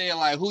said,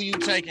 like, who you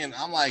taking?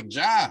 I'm like,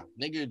 Ja,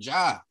 nigga,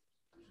 Ja.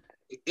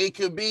 It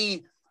could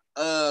be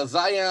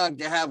Zion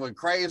can have a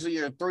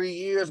crazier 3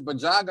 years,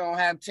 but Ja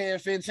gonna have 10,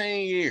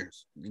 15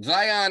 years.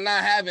 Zion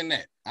not having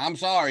that. I'm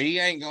sorry, he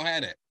ain't gonna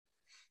have that.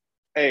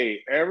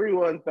 Hey,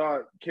 everyone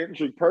thought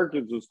Kendrick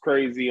Perkins was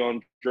crazy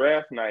on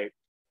draft night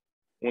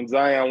when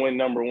Zion went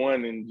number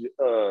 1 and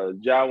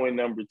Ja went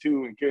number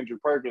 2, and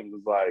Kendrick Perkins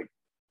was like,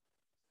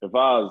 if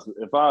I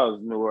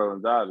was New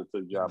Orleans, I'd have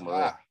took Ja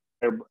Morant.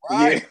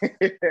 Right.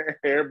 Yeah.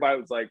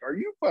 Everybody was like, are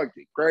you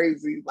fucking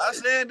crazy? Like, I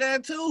said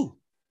that too.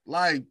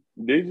 Like,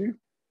 did you?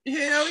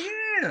 Hell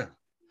yeah.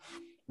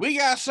 We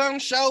got some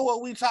show where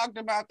we talked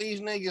about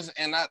these niggas,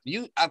 and I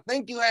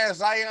think you had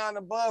Zion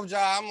above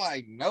Ja. I'm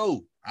like,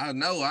 no, I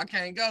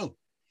can't go.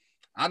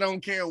 I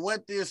don't care why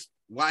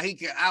he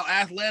can out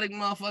athletic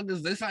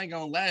motherfuckers. This ain't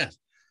gonna last.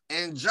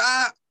 And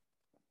Ja,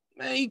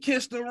 man, he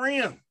kissed the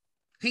rim.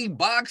 He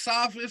box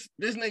office.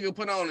 This nigga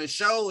put on a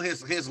show.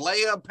 His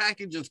layup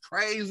package is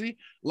crazy.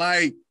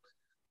 Like,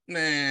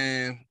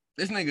 man,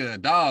 this nigga a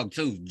dog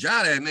too.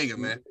 Ja that nigga,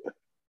 man.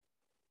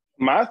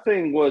 My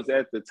thing was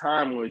at the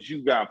time was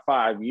you got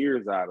 5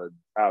 years out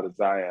of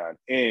Zion,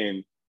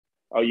 and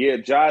oh yeah,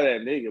 Ja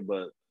that nigga,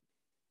 but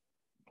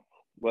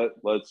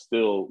let's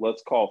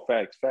call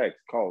facts.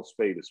 Call a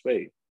spade a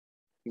spade.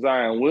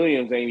 Zion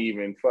Williams ain't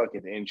even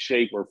fucking in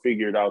shape or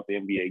figured out the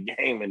NBA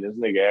game, and this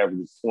nigga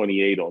averages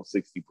 28 on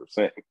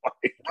 60%.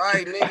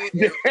 Right,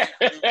 nigga.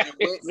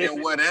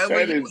 And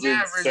whatever that you is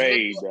average,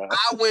 insane, nigga,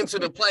 I went to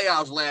the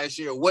playoffs last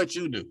year. What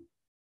you do?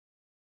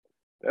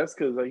 That's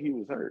because he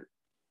was hurt.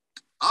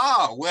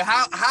 Oh, well,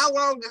 how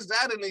long is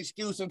that an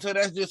excuse until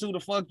that's just who the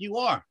fuck you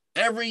are?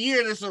 Every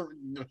year,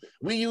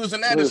 we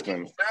using that excuse.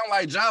 Sound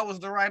like Ja was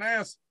the right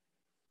answer.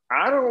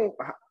 I don't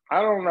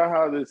know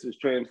how this is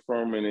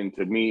transforming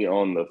into me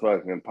on the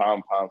fucking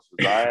pom-poms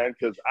for Zion,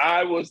 because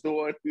I was the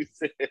one who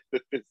said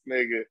that this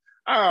nigga,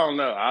 I don't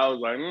know. I was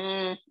like,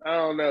 I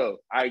don't know.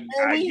 I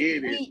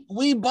get it.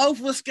 We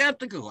both were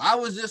skeptical. I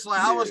was just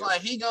like, I was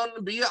like, he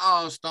gonna be an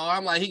all-star.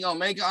 I'm like, he gonna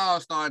make an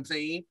all-star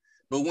team.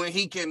 But when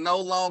he can no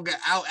longer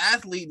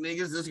out-athlete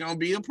niggas, it's gonna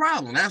be a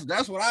problem.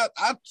 That's what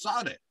I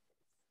saw that.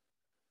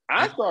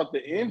 I thought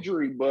the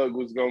injury bug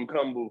was gonna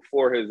come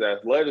before his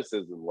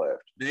athleticism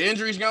left. The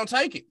injury's gonna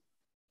take it.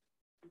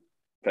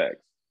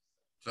 Facts.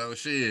 So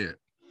shit.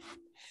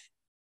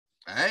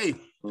 Hey,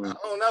 I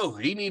don't know.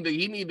 He need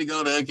to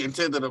go to a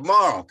contender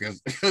tomorrow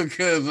because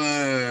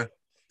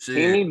shit.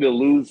 He need to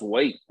lose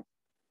weight.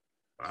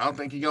 I don't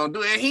think he's gonna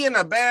do it. And he in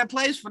a bad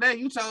place for that.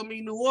 You told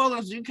me New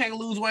Orleans, you can't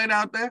lose weight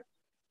out there.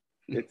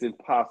 It's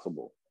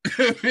impossible.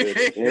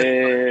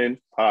 It's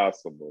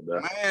impossible.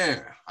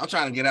 Man, I'm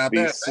trying to get out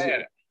there.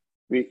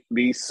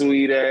 These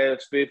sweet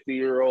ass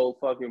 50-year-old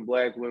fucking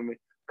black women.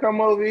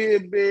 Come over here,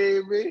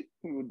 baby.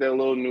 With that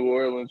little New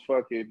Orleans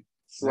fucking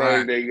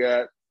slang they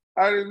got.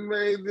 I done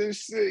made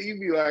this shit. You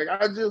be like,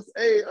 come over.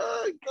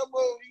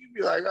 You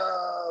be like,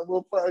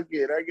 well, fuck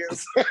it. I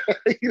guess,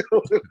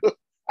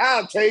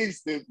 I'll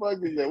taste it. Fuck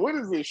it. What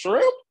is it,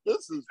 shrimp?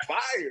 This is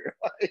fire.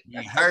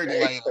 You heard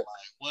it like,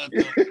 what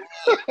the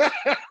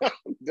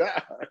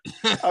God.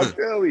 I'm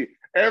telling you,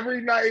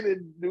 every night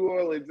in New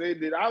Orleans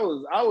ended. I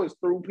was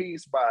through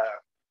peace by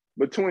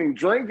between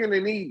drinking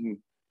and eating.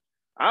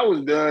 I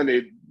was done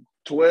at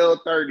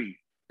 12:30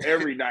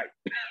 every night.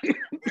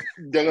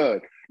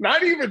 Done.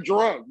 Not even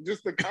drunk,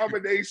 just a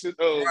combination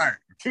of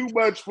too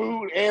much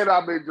food and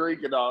I've been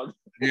drinking all.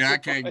 Yeah, I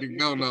can't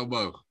go no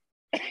more.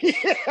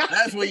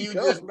 That's when you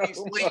just be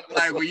sleep,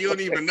 like when you don't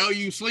even know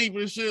you sleep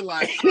and shit.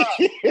 Like, like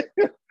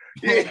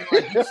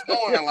you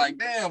snoring, like,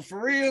 damn,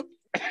 for real.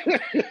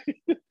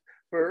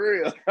 For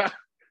real.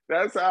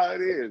 That's how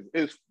it is.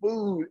 It's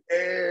food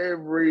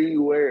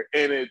everywhere,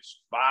 and it's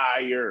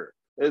fire.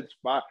 It's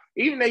fire.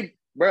 Even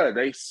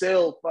they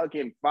sell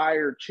fucking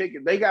fire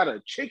chicken. They got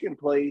a chicken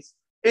place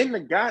in the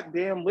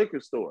goddamn liquor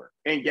store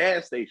and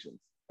gas stations.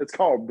 It's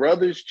called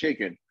Brothers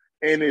Chicken,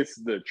 and it's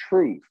the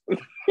truth.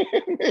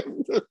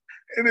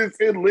 And it's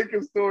in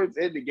liquor stores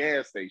and the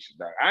gas station.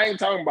 Dog. I ain't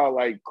talking about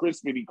like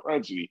crispy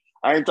crunchy.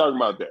 I ain't talking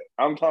about that.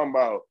 I'm talking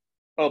about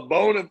a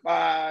bona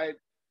fide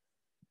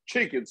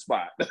chicken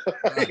spot.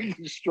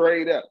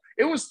 Straight up.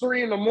 It was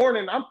 3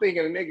 a.m. I'm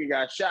thinking a nigga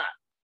got shot.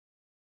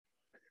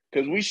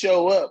 Because we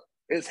show up,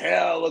 it's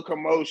hella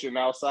commotion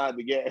outside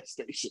the gas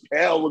station.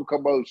 Hella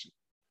commotion.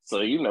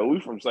 So,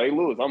 we from St.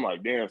 Louis. I'm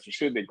like, damn, some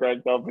shit that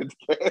cracked off at the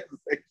gas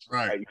station.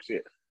 Right. Like,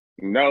 shit.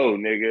 No,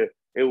 nigga.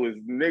 It was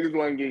niggas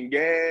wasn't getting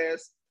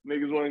gas.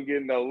 Niggas wasn't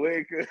getting no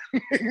liquor.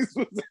 Niggas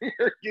was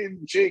here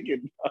getting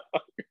chicken.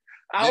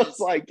 I was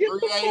like, get the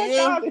fuck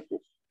out of here.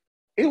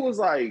 It was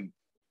like,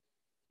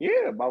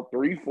 about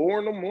 3, 4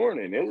 in the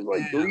morning. It was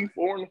like 3,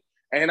 4.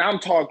 And I'm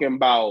talking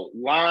about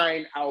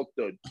line out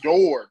the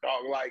door,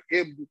 dog. Like,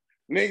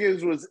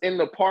 niggas was in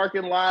the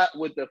parking lot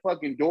with the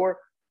fucking door.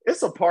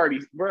 It's a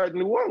party, bro.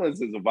 New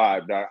Orleans is a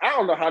vibe, dog. I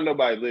don't know how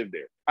nobody lived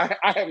there.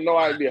 I have no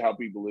idea how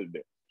people live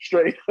there.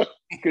 Straight up.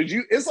 Because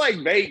it's like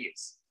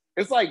Vegas.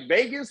 It's like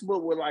Vegas,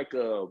 but with like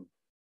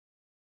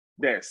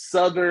that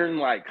southern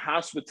like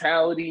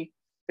hospitality.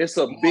 It's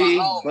a big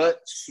but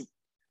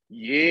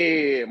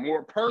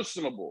more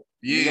personable.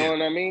 Yeah. You know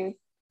what I mean?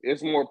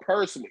 It's more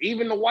personal.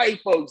 Even the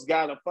white folks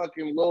got a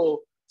fucking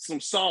some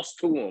sauce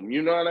to them.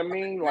 You know what I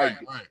mean? Like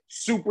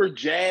super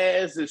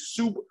jazz is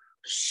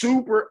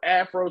super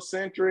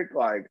Afrocentric.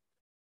 Like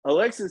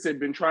Alexis had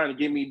been trying to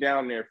get me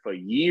down there for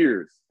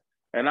years.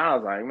 And I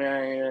was like,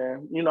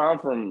 man, I'm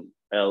from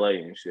LA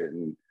and shit.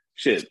 And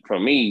shit, for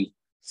me,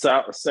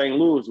 St.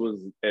 Louis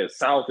was as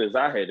south as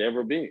I had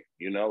ever been,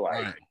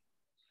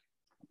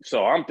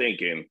 So I'm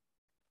thinking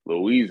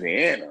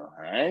Louisiana.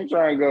 I ain't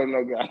trying to go to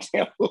no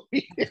goddamn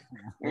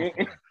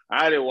Louisiana.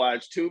 I didn't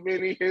watch too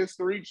many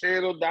History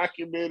Channel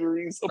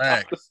documentaries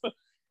about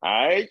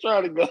I ain't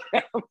trying to go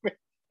down there.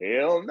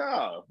 Hell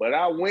no. But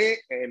I went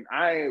and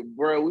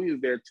we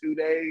was there 2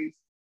 days.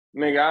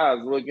 Nigga, I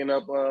was looking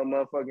up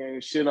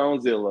motherfucking shit on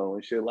Zillow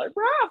and shit like,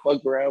 bro, I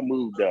fucked around,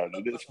 moved down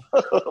to this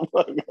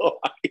motherfucker.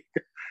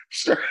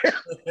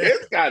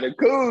 It's kind of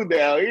cool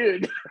down here.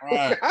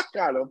 Right. I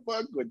kind of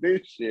fuck with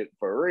this shit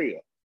for real.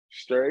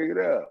 Straight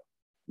up.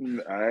 I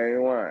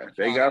ain't lying.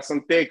 They got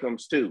some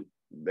thickums too.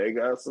 They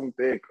got some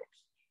thickums.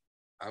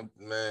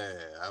 Man,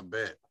 I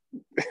bet.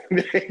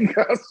 They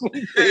got some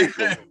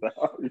thickums.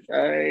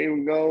 I ain't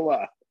even gonna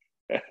lie.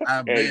 I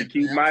Had bet. to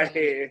keep my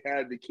head,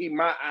 had to keep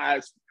my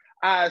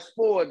eyes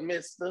forward,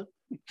 mister.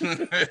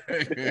 I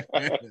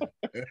have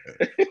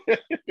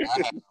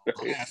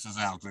glasses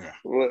out there.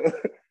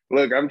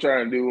 Look, I'm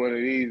trying to do one of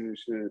these and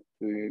shit.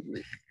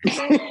 You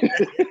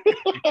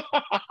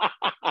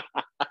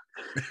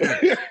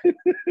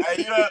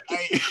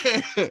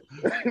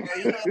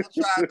ever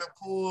tried to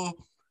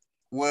pull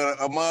when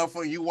a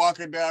motherfucker you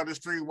walking down the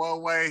street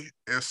one way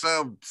and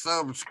some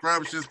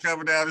scrumptious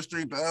coming down the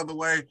street the other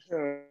way?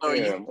 So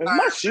Is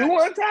my shoe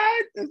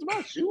untied? Is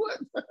my shoe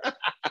untied?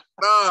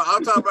 No,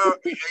 I'm talking about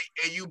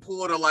and you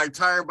pull to like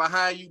turn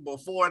behind you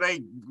before they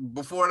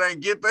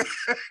get there.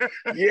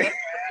 Yeah.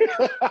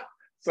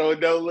 So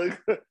it don't look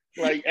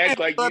like act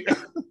like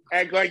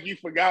you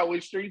forgot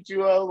what street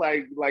you on,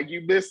 like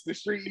you missed the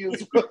street you was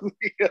supposed to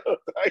be on.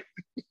 Like,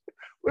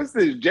 what's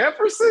this,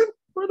 Jefferson?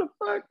 Where the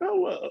fuck?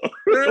 Hello.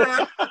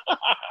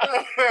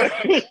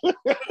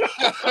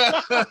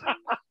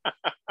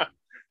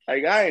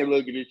 Like, I ain't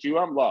looking at you.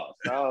 I'm lost.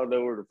 I don't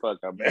know where the fuck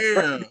I'm at.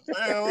 Yeah.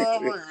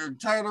 Man,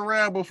 turn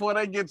around before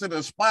they get to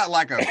the spot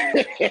like a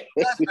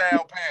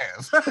touchdown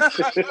pass.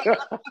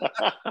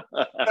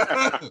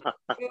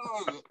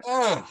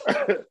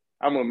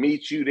 I'm going to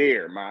meet you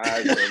there. My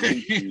eyes going to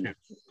meet you.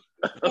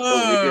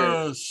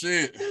 Oh,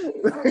 shit.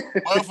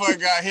 Motherfucker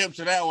got hip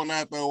to that one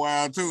after a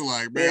while, too.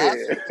 Like, man, I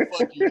see what the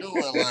fuck you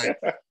doing. Like,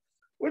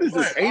 what is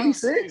this,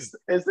 86?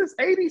 Is this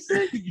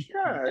 86?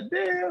 God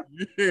damn.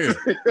 Yeah.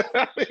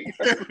 I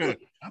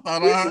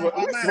thought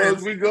we're supposed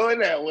to be going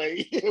that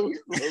way. We're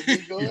supposed to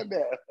be going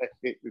that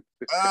way.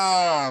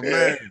 Oh,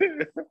 man.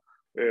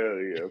 Hell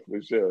yeah,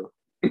 for sure.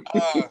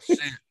 Oh, shit.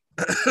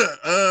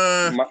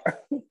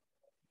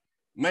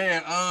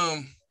 Man,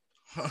 I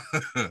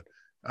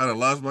done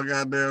lost my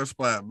goddamn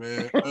spot,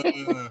 man.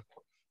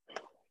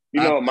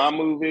 You know what my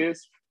move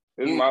is?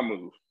 This is my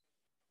move.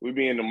 We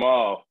be in the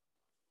mall.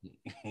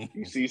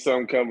 You see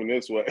something coming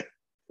this way.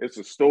 It's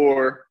a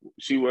store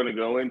she want to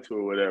go into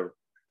or whatever.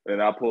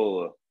 And I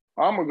pull up.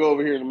 I'm going to go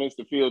over here to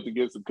Mr. Field to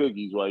get some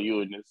cookies while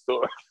you in this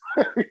store.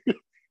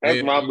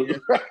 That's my move.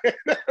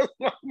 That's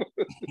my move.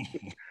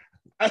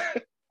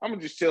 I'm going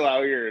to just chill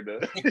out here.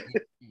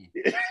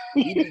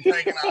 You been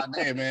taking all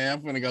day, man.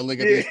 I'm finna go look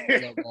at this.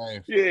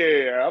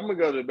 Yeah, I'm going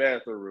to go to the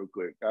bathroom real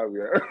quick. I'll be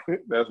all right.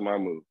 That's my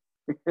move.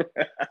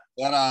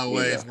 That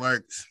always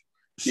works.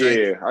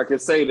 Yeah, I can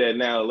say that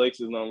now.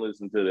 Alexis don't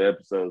listen to the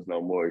episodes no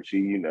more.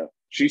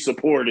 She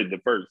supported the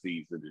first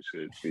season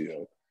and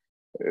shit.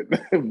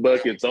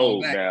 Bucket's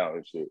old now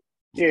and shit.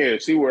 Yeah,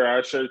 she wear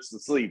our shirts to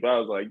sleep. I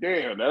was like,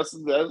 damn, that's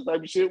the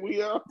type of shit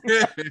we are.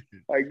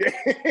 Like,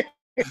 damn.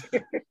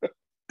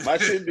 My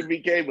shit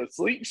became a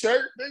sleep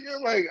shirt,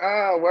 nigga. Like,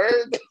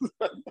 word. That's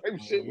the type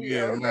of shit we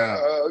are now.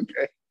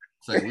 Okay.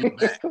 So we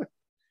back.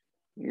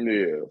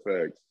 Yeah,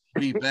 facts.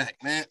 We back,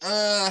 man.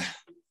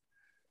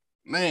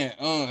 Man,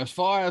 as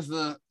far as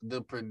the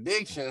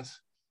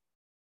predictions,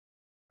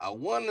 I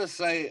want to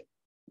say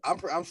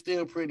I'm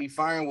still pretty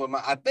fine with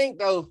my. I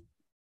think I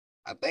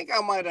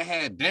might have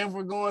had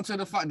Denver going to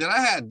the final. Did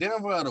I have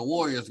Denver or the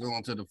Warriors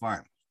going to the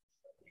final?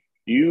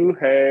 You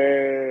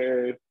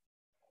had.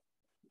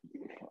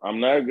 I'm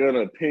not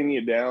gonna pin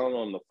you down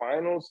on the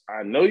finals.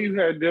 I know you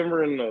had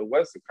Denver in the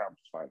Western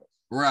Conference Finals.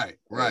 Right.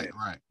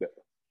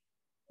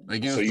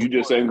 So you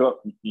just ain't gonna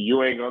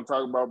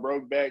talk about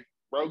Brokeback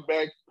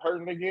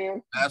hurting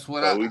again? That's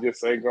what we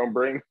just ain't gonna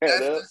bring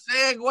that up. That's the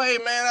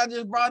segue, man. I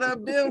just brought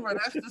up Denver.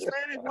 That's the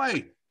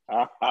segue.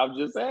 I'm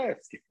just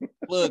asking.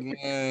 Look,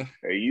 man.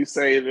 Hey, you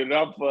saying that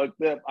I'm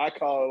fucked up. I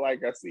call it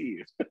like I see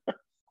it.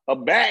 A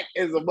back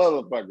is a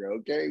motherfucker,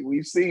 okay?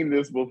 We've seen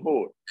this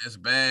before. It's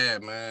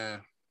bad,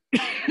 man.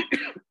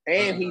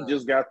 And he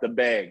just got the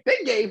bag.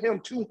 They gave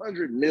him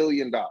 $200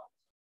 million.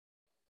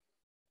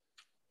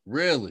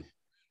 Really?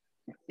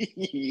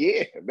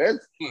 Yeah,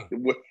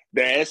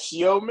 that's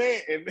your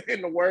man.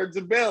 In the words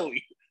of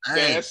Belly,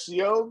 that's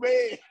your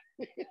man.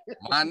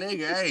 My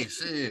nigga, hey,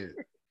 shit.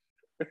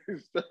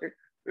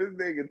 This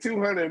nigga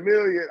 $200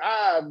 million.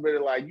 I've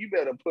been like, you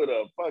better put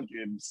a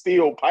fucking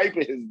steel pipe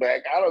in his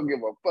back. I don't give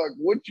a fuck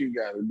what you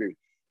gotta do.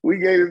 We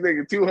gave this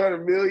nigga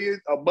 $200 million.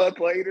 A month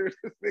later,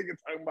 this nigga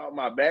talking about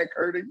my back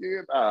hurt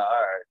again. All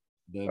right,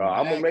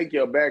 I'm gonna make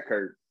your back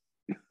hurt.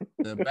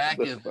 The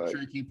back is a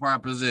tricky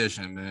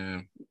proposition,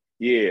 man.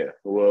 Yeah,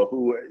 well,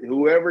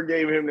 whoever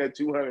gave him that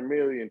 $200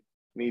 million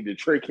need to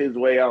trick his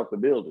way out the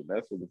building.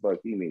 That's what the fuck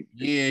he needs.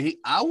 Yeah,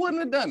 I wouldn't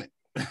have done it.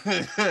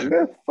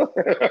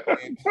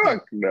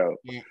 Fuck no.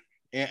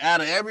 And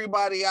out of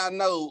everybody I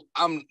know,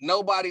 I'm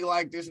nobody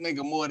like this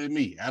nigga more than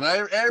me. Out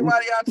of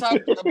everybody I talk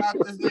about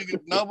this nigga,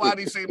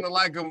 nobody seemed to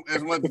like him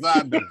as much as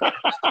I do.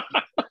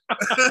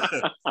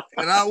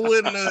 And I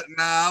wouldn't have done it.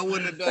 I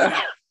wouldn't have done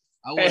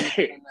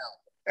that.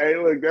 Hey,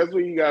 look, that's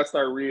when you gotta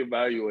start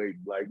reevaluating.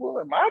 Like, well,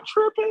 am I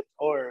tripping?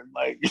 Or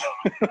like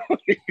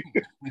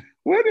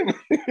what am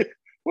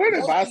what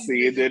if Most I of these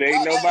see it niggas, that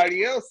ain't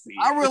nobody else see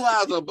I it?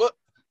 realize but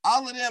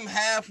all of them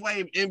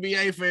halfway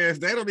NBA fans,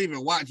 they don't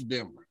even watch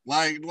Denver.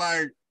 Like Oh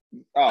they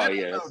don't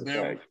yeah, know that's a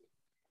Denver. fact.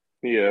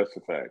 Yeah, that's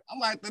a fact. I'm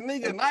like, the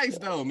nigga nice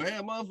though,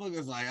 man.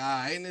 Motherfuckers like,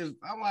 ain't this?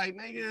 I'm like,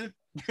 nigga,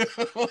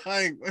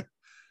 like,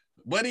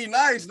 but he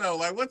nice though.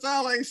 Like, what's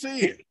all they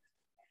seeing?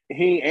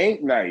 He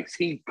ain't nice.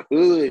 He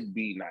could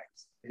be nice.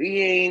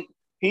 He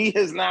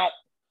has not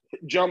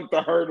jumped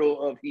the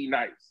hurdle of he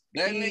nice.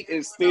 That He nigga is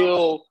went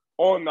still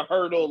on the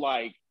hurdle.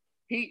 Like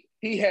he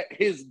had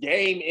his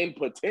game in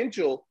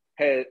potential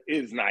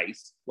is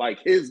nice. Like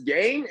his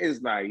game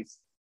is nice.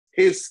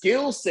 His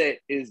skill set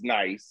is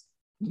nice,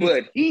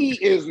 but he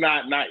is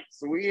not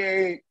nice.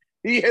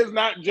 He has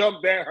not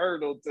jumped that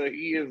hurdle till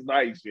he is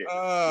nice yet.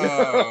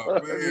 Oh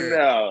man,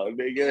 No,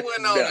 he nigga.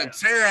 went on a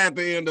tear at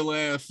the end of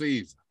last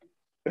season.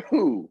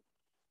 Who?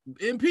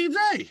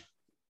 MPJ.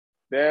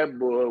 That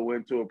boy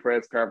went to a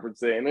press conference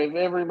saying, if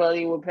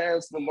everybody would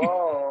pass the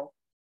ball,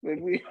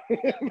 then we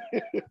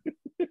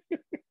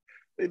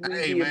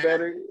Hey be a man,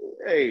 better.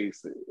 Hey,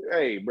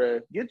 bro,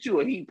 get you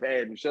a heat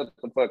pad and shut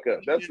the fuck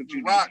up. That's what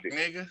you rock, need to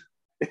nigga.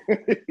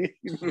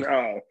 do.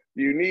 No,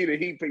 you need a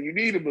heat pad. You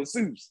need a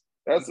masseuse.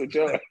 That's what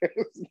your ass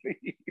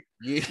need.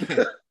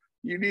 Yeah.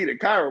 You need a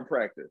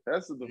chiropractor.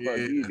 That's what the fuck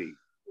you need.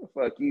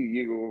 Fuck you.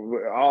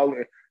 You all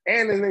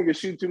and the nigga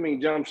shoot too many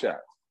jump shots.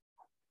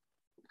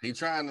 He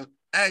trying to.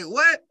 Hey,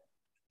 what?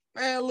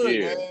 Man, look,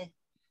 man.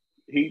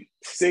 He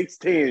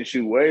 6'10",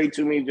 shoot way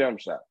too many jump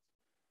shots.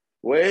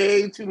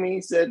 Way too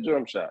many set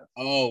jump shots.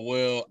 Oh,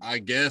 well, I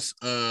guess,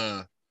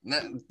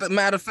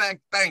 matter of fact,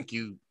 thank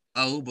you.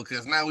 Oh,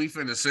 because now we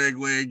finna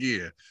segue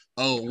again.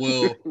 Oh,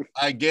 well,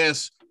 I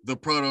guess the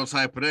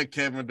prototype of that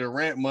Kevin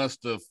Durant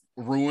must have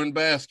ruined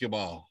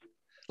basketball.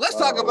 Let's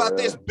talk about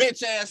this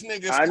bitch ass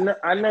nigga.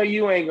 I know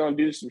you ain't gonna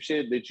do some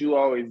shit that you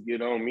always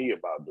get on me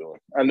about doing.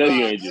 I know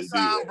you ain't just do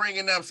that. I'm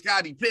bringing up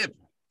Scotty Pippen.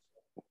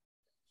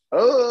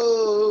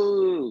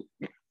 Oh,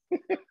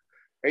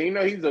 and you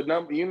know he's a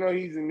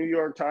New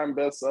York Times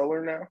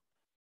bestseller now.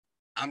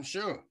 I'm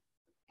sure.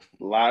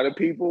 A lot of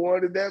people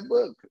wanted that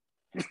book.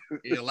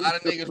 Yeah, a lot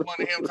of niggas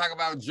wanted him to talk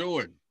about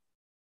Jordan.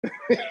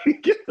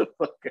 Get the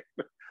fuck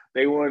out.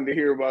 They wanted to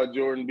hear about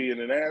Jordan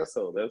being an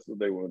asshole. That's what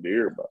they wanted to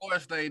hear about. Of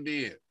course they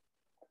did.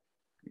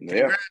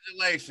 Yeah.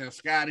 Congratulations,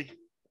 Scotty.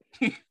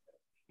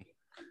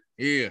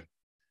 Yeah.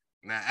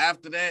 Now,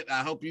 after that,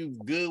 I hope you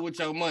good with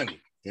your money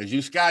because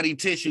you Scotty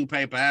tissue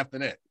paper after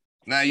that.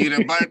 Now, you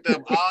done burnt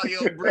up all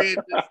your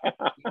bridges.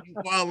 You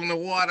fall in the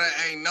water,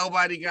 ain't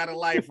nobody got a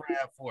life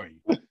raft for you.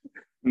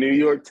 New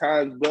York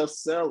Times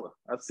bestseller.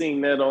 I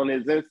seen that on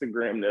his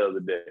Instagram the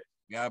other day.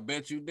 Yeah, I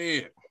bet you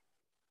did.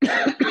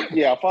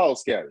 Yeah, I follow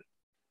Scotty.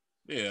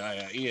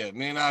 Yeah.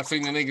 Man, I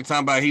seen the nigga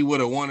talking about he would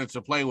have wanted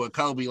to play with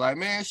Kobe. Like,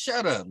 man,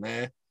 shut up,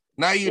 man.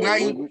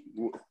 Wouldn't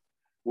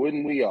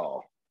we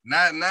all?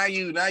 Now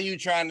you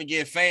trying to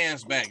get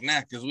fans back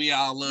now because we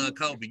all love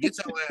Kobe. Get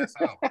your ass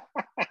home.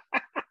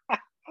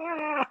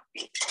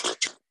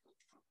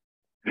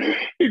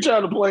 He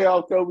trying to play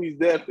off Kobe's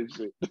death and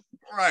shit.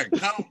 Right,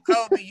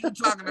 Kobe, you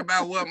talking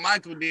about what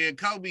Michael did.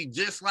 Kobe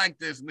just like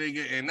this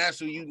nigga, and that's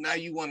who you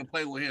want to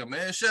play with him,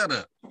 man. Shut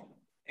up.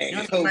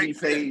 And Kobe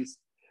pays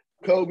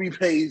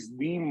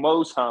the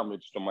most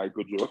homage to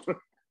Michael Jordan.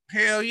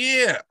 Hell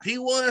yeah, he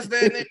was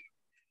that nigga.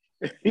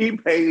 He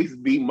pays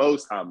the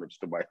most homage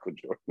to Michael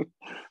Jordan.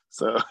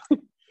 So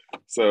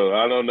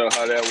I don't know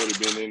how that would have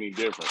been any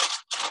different.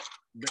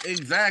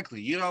 Exactly.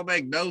 You don't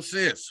make no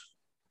sense.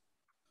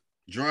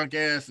 Drunk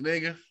ass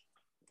nigga.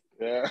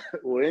 Yeah.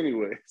 Well,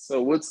 anyway,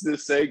 so what's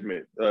this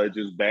segment?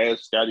 Just bash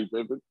Scotty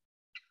Pippen?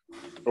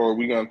 Or are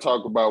we gonna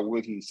talk about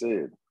what he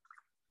said?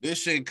 This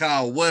shit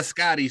called What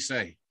Scotty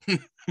Say.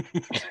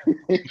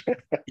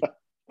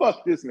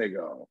 Fuck this nigga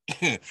on.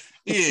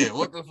 Yeah,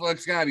 what the fuck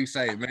Scotty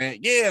say, man?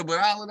 Yeah, but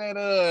all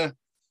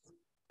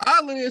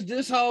of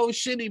this whole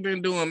shit he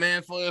been doing,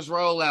 man, for his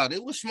rollout.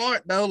 It was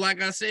smart though, like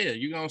I said.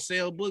 You're gonna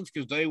sell books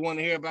because they want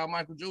to hear about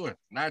Michael Jordan,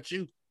 not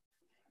you.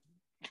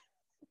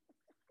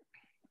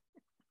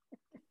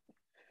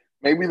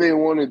 Maybe they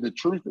wanted the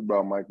truth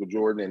about Michael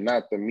Jordan and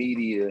not the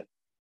media,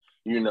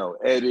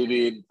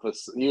 edited,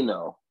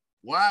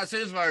 Why is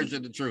his version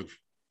of the truth?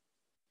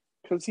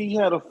 Because he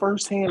had a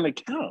first-hand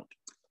account.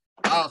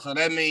 Oh, so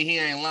that means he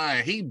ain't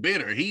lying. He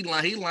bitter. He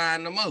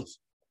lying the most.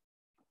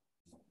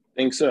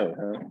 Think so,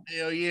 huh?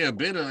 Hell yeah,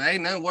 bitter.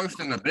 Ain't nothing worse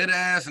than a bitter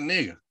ass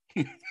nigga.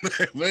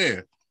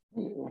 Man,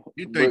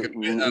 you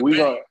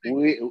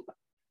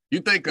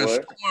think a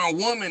scorn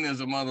woman is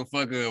a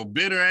motherfucker, a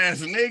bitter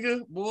ass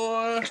nigga,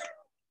 boy?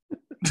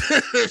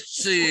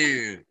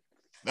 Shit,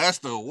 that's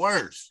the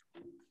worst.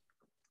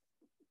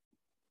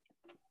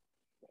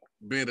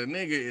 Bitter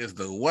nigga is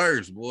the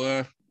worst,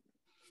 boy.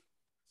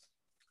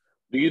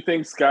 Do you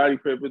think Scottie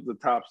Pippen's a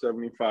top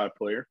 75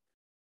 player?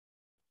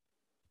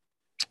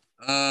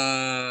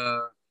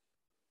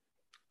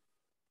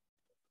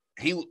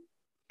 He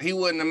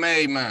wouldn't have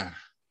made mine.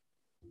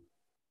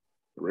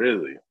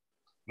 Really?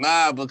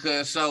 Nah,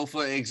 because so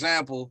for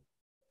example,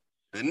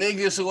 the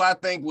niggas who I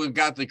think would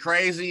got the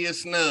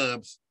craziest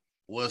snubs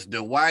was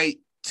Dwight,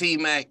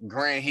 T-Mac,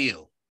 Grant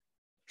Hill.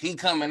 He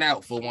coming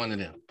out for one of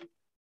them.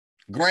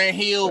 Grant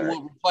Hill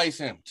would replace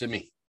him to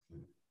me.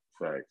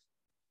 Right.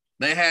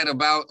 They had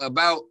about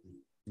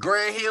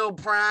Grant Hill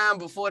prime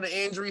before the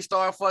injury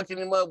started fucking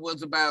him up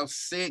was about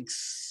 7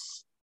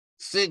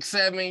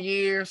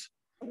 years.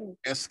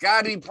 And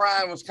Scotty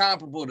Prime was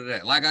comparable to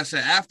that. Like I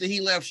said, after he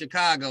left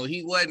Chicago,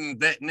 he wasn't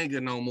that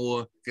nigga no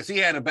more because he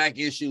had a back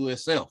issue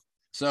himself.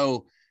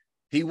 So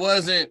he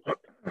wasn't.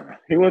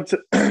 He went to,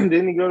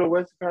 didn't he go to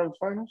Western Conference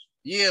Finals?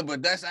 Yeah,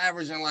 but that's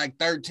averaging like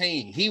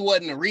 13. He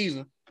wasn't the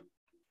reason.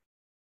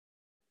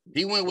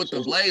 He went with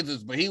the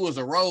Blazers, but he was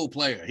a role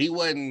player. He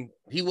wasn't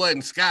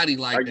Scotty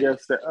like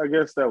that. I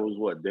guess that was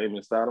what,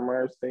 Damon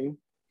Stoudemire's team?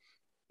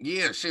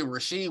 Yeah, shit.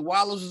 Rasheed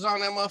Wallace was on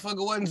that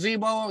motherfucker. Wasn't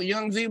Zebo,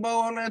 young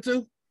Zebo on that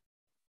too?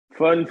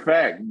 Fun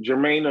fact,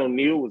 Jermaine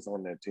O'Neal was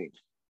on that team.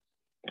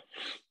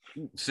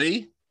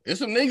 See? There's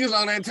some niggas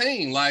on that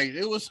team. Like,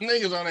 it was some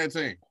niggas on that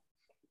team.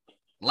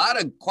 A lot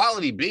of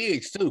quality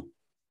bigs too.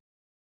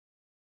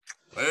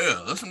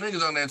 Yeah, there's some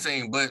niggas on that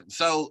team. But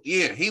so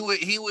yeah, he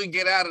would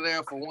get out of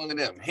there for one of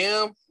them.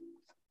 Him,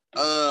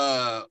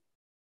 Zadrudas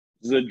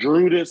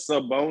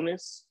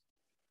Sabonis.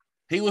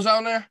 He was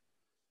on there?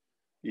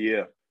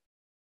 Yeah.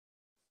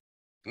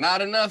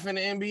 Not enough in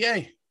the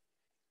NBA.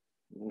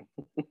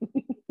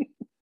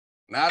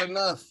 Not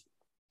enough.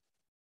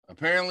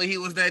 Apparently he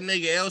was that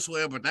nigga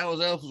elsewhere, but that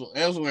was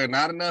elsewhere.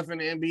 Not enough in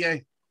the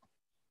NBA.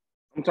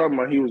 I'm talking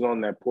about he was on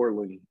that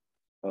Portland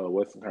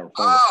Western Conference.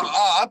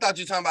 I thought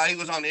you were talking about he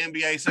was on the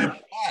NBA 75.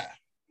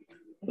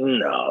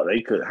 No,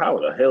 they could. How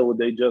the hell would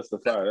they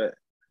justify that?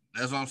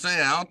 That's what I'm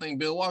saying. I don't think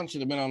Bill Walton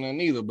should have been on there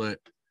neither, but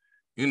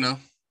you know.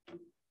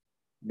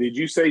 Did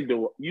you say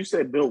you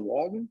said Bill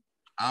Walton?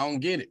 I don't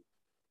get it.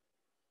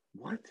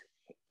 What?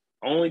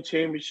 Only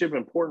championship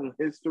in Portland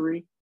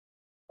history?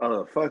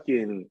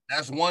 Fucking.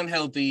 That's one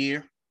healthy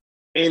year.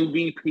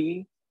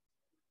 MVP.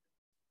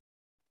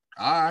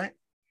 All right.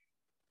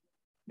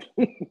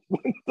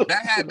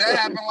 that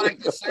happened like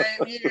the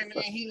same year, and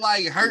then he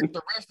like hurt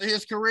the rest of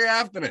his career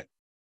after that.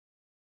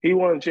 He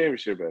won a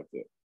championship after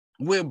that.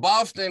 With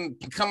Boston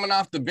coming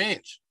off the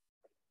bench.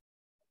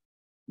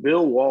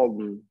 Bill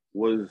Walton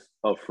was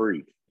a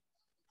freak.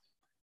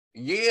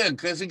 Yeah,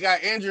 because he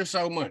got injured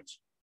so much.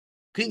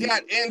 He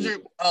got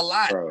injured a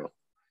lot. Bro,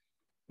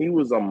 he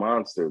was a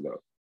monster,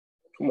 though.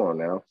 Come on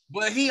now.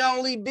 But he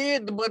only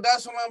did, but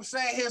that's what I'm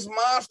saying. His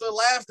monster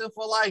lasted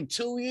for like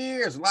 2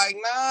 years. Like,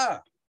 nah.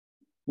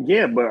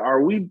 Yeah, but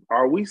are we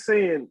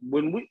saying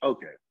when we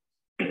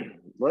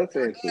let's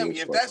answer Damn,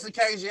 if that's the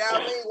case, Yao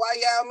Ming, why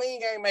Yao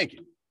Ming ain't make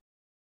it?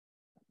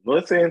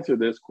 Let's answer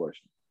this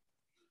question.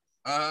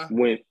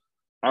 When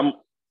I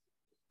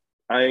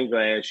ain't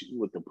gonna ask you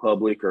what the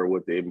public or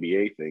what the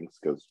NBA thinks,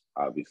 because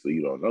obviously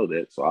you don't know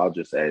that. So I'll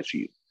just ask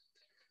you.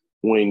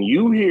 When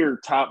you hear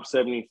top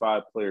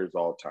 75 players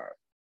all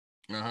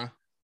time,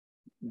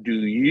 do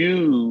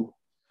you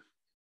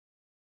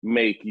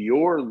make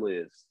your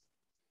list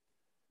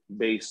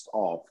based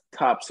off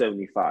top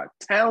 75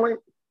 talent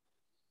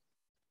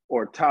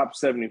or top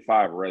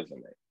 75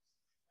 resume?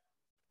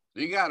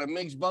 You got to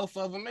mix both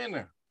of them in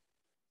there.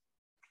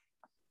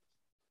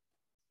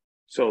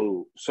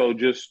 So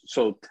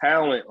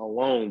talent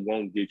alone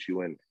won't get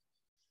you in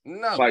there.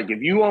 No. Like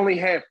if you only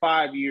had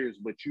 5 years,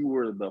 but you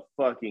were the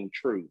fucking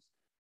truth,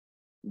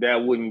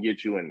 that wouldn't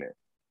get you in there.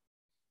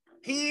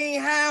 He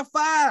ain't have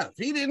 5.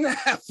 He didn't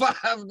have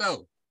 5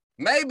 though.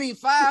 Maybe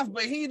 5,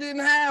 but he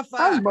didn't have 5.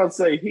 I was about to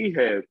say he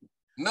had.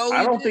 No,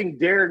 I don't think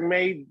Derrick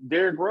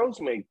Rose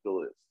made the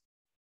list.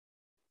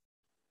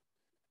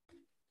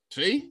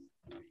 See?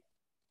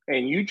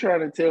 And you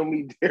trying to tell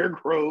me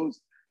Derrick Rose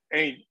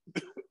ain't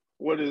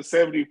one of the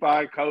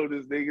 75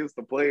 coldest niggas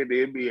to play in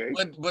the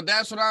NBA? But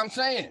that's what I'm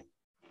saying.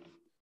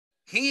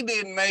 He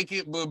didn't make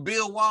it, but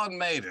Bill Walton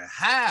made it.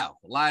 How?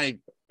 Like,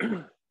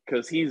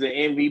 because he's an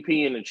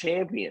MVP and a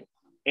champion.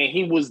 And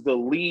he was the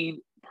lead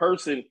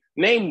person.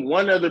 Name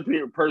one other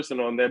person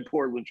on that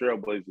Portland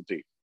Trailblazer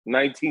team.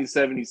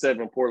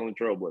 1977 Portland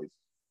Trailblazers.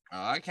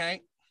 Oh, I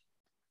can't.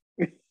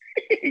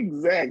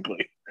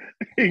 Exactly.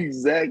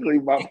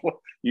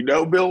 You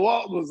know Bill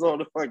Walton was on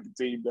the fucking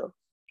team, though.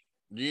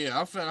 Yeah,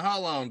 I'm finna,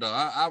 hold on,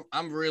 though.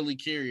 I'm really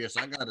curious.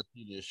 I got to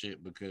see this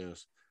shit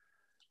because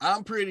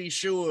I'm pretty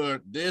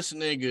sure this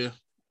nigga.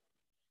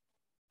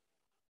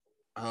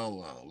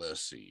 Hold on,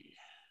 let's see.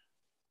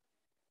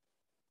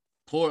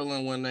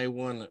 Portland when they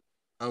won.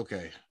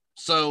 Okay,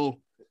 so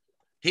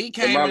he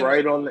came. Am I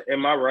right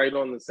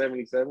on the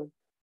 77?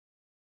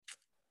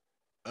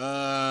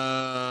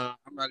 I'm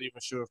not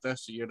even sure if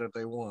that's the year that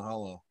they won.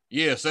 Hold on.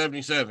 Yeah,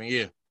 77.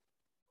 Yeah.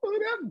 Look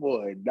at that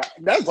boy.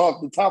 That's off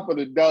the top of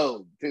the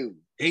dome too.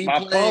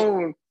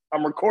 Phone.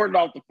 I'm recording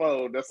off the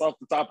phone. That's off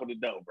the top of the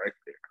dome right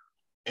there.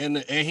 And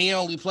he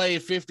only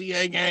played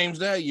 58 games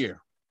that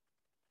year.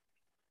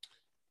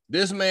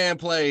 This man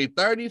played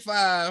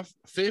 35,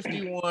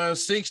 51,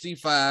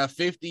 65,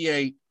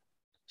 58,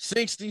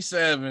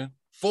 67,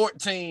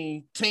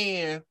 14,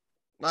 10,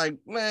 Like,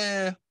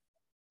 man,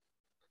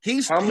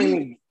 How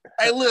many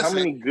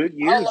good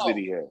years did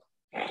he have?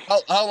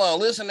 Hold on,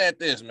 listen at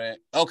this, man.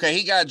 Okay,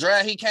 he got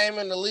drafted. He came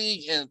in the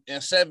league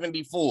in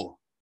 74.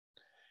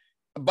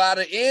 By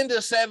the end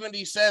of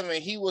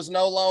 77, he was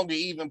no longer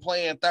even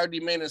playing 30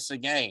 minutes a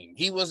game.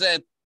 He was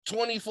at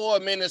 24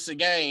 minutes a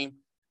game.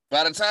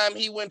 By the time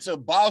he went to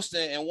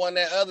Boston and won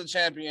that other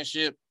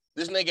championship,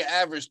 this nigga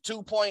averaged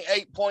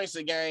 2.8 points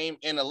a game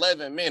in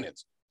 11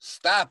 minutes.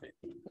 Stop it.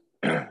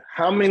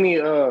 How many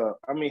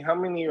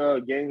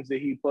games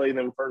did he play in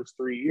the first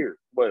 3 years?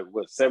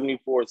 What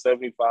 74,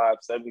 75,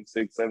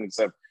 76,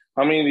 77?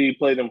 How many did he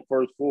play them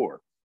first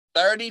 4?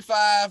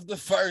 35 the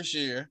first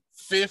year,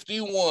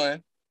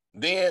 51,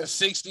 then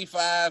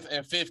 65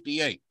 and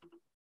 58.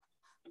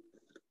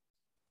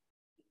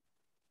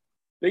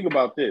 Think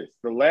about this.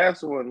 The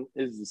last one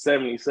is the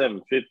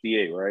 77,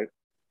 58, right?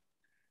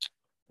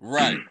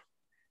 Right.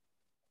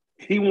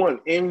 He won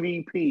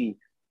MVP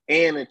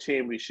and a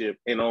championship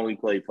and only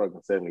played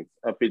fucking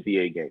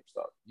 58 games.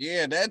 So.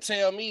 Yeah, that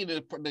tell me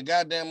the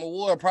goddamn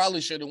award probably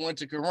should have went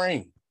to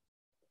Kareem.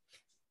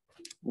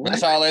 What?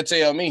 That's all that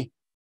tell me.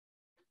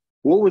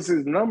 What was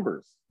his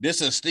numbers?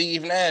 This is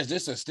Steve Nash.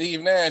 This is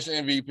Steve Nash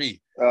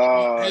MVP.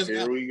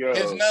 Here we go.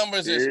 His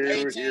numbers is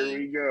 18. Here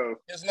we go.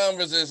 His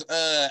numbers is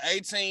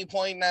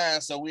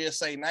 18.9. So we'll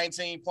say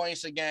 19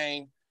 points a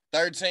game,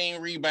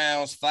 13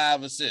 rebounds,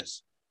 5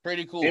 assists.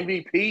 Pretty cool.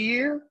 MVP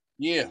year?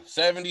 Yeah,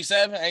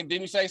 77.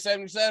 Didn't you say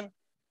 77?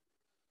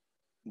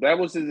 That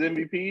was his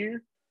MVP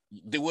year?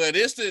 Well,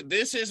 this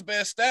his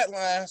best stat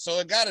line, so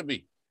it gotta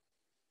be.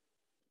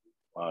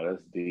 Wow,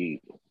 that's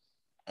deep.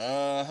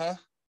 Uh-huh.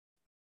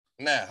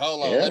 Now,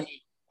 hold on. Yeah.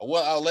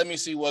 Let me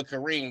see what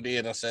Kareem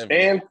did in 70.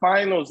 And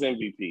finals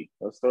MVP.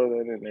 Let's throw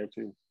that in there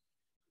too.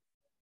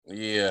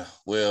 Yeah,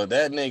 well,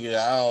 that nigga,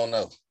 I don't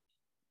know.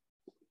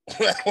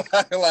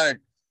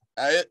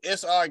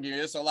 It's arguing.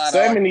 It's a lot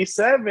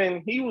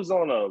 77, he was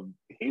on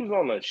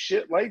a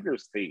shit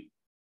Lakers team.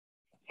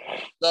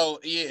 So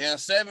yeah, in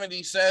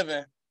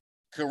 77,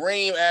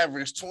 Kareem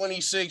averaged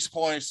 26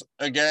 points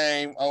a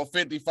game on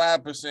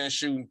 55%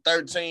 shooting,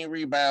 13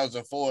 rebounds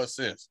and 4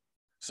 assists.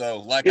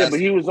 So but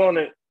he was on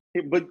it.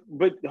 But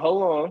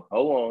hold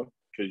on,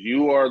 because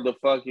you are the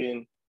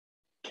fucking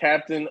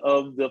captain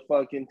of the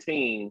fucking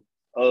team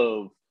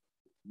of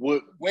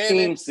what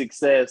team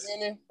success.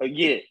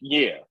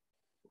 Yeah.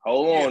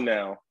 Hold on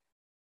now.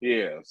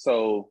 Yeah.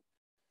 So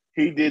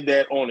he did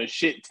that on a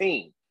shit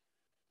team.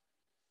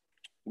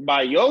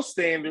 By your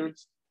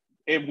standards,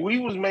 if we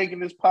was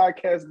making this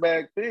podcast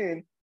back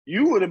then,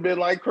 you would have been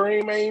like,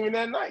 Kareem ain't even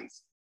that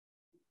nice.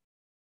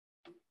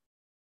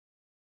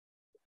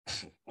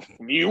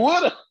 You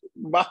would have.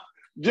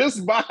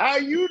 Just by how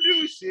you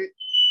do shit.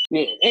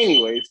 Yeah,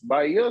 anyways,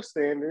 by your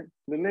standard,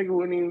 the nigga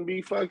wouldn't even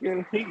be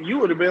fucking. You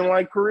would have been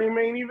like, Kareem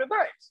ain't even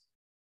nice.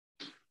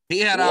 He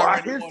had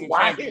already won the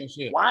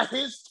championship. Why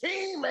his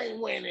team ain't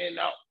winning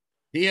though?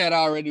 He had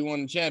already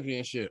won the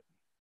championship.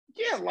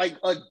 Yeah, like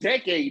a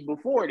decade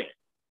before that.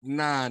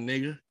 Nah,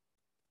 nigga.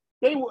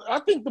 I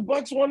think the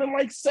Bucks won in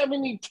like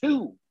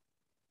 72.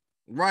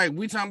 Right,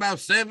 we talking about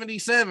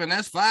 77.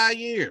 That's 5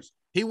 years.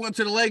 He went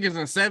to the Lakers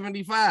in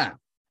 75.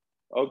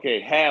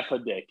 Okay, half a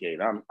decade.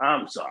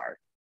 I'm sorry.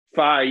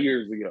 5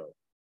 years ago.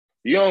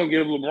 You don't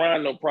give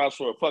LeBron no props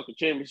for a fucking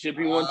championship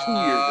he won 2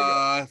 years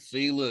ago.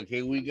 See, look,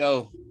 here we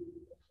go.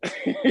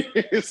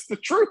 It's the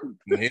truth.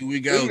 Here we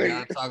go.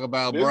 Gotta talk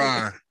about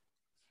Brian.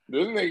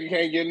 This nigga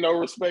can't get no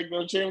respect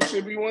on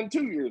championship he won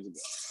 2 years ago.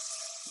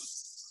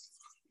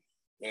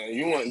 Man,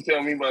 you want to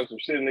tell me about some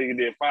shit nigga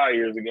did 5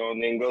 years ago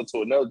and then go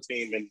to another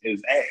team and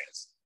his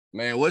ass.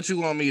 Man, what you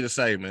want me to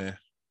say, man?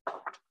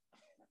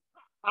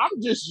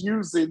 I'm just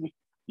using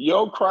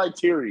your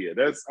criteria.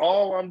 That's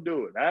all I'm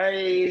doing.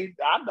 I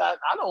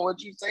don't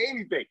want you to say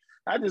anything.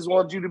 I just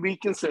want you to be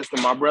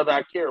consistent, my brother.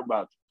 I care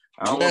about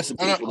you. Wes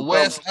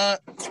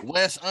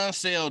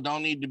Unseld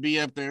don't need to be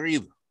up there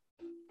either.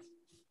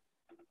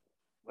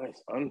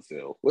 Wes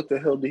Unseld? What the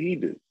hell did he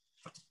do?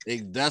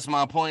 That's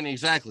my point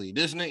exactly.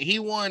 This nigga, he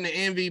won the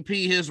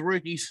MVP his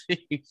rookie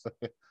season.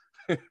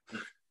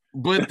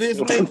 But this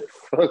nigga,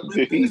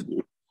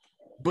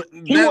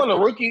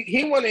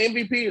 he won the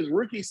MVP his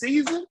rookie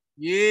season?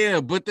 Yeah,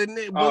 but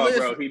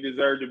bro, he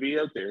deserved to be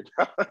up there.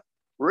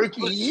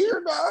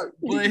 Year, dog.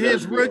 But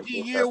his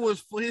rookie year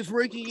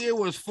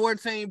was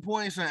 14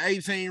 points and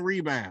 18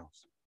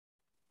 rebounds.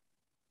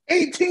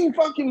 18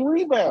 fucking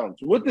rebounds.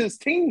 What does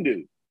team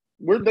do?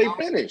 Where'd they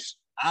finish?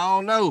 I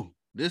don't know.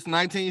 This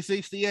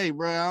 1968,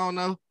 bro. I don't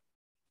know.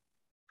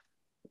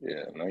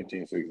 Yeah,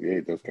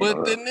 1968. That's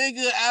but the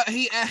nigga,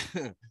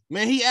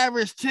 he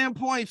averaged 10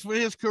 points for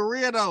his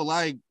career though.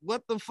 Like,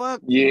 what the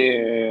fuck?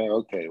 Yeah.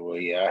 Okay. Well,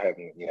 yeah, I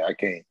haven't. Yeah, I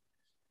can't.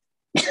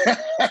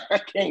 I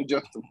can't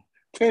just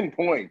 10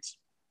 points.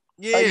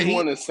 Yeah, he's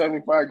one of the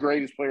 75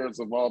 greatest players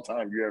of all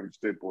time. You average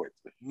 10 points.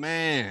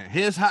 Man,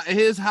 his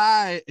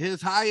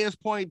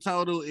highest point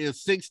total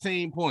is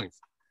 16 points.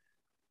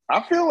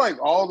 I feel like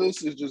all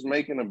this is just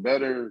making a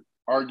better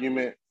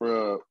argument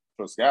for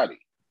Scotty.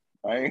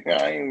 I ain't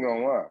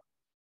gonna lie.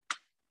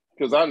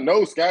 Because I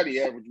know Scotty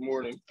averaged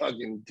more than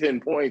fucking 10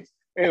 points,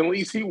 and at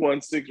least he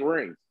won 6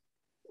 rings.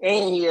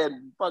 And he had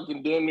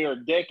fucking damn near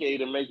a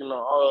decade of making an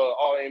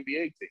all-NBA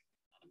team.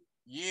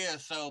 Yeah,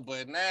 so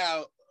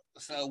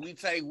we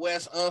take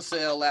Wes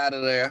Unseld out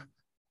of there.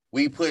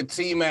 We put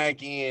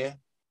T-Mac in.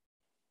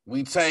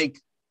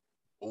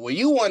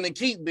 You want to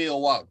keep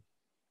Bill Walton.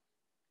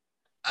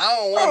 I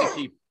don't want to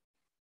keep him.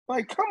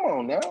 Like, come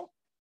on now.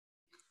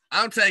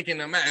 I'm taking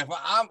him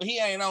out. He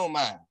ain't on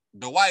mine.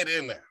 Dwight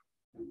in there.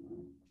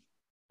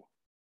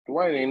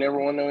 Dwight ain't never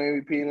won no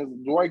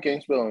MVP. Dwight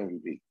can't spell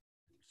MVP.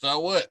 So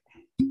what?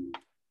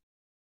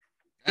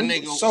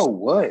 So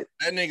what?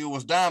 That nigga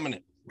was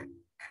dominant.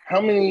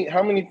 How many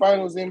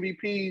finals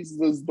MVPs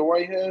does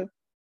Dwight have?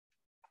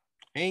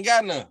 He ain't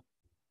got none.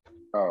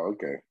 Oh,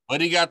 okay.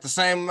 But he got the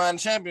same amount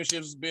of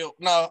championships as Bill.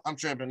 No, I'm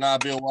tripping. Nah,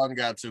 Bill Walton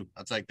got 2.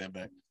 I take that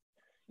back.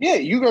 Yeah,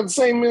 you got the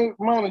same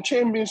amount of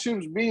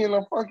championships being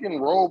a fucking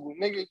role,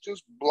 nigga.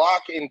 Just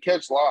block and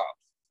catch lobs.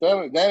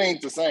 That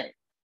ain't the same.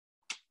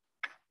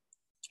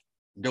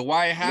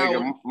 Dwight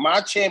Howard. Nigga,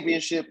 my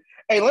championship.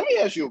 Hey, let me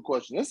ask you a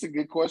question. This is a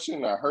good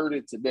question. I heard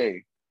it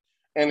today,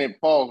 and it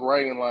falls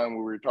right in line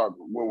with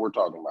what we're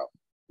talking about.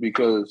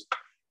 Because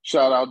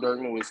shout out Dirk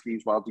Nowitzki,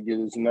 he's about to get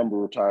his number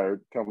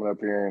retired coming up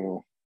here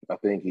in I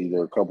think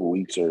either a couple of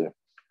weeks or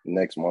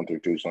next month or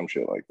 2, some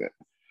shit like that.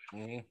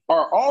 Mm-hmm.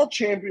 Are all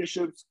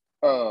championships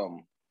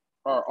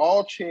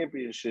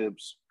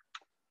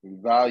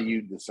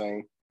valued the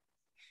same?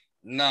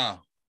 No.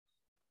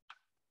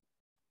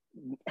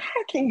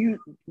 How can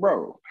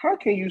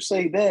you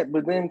say that,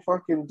 but then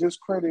fucking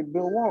discredit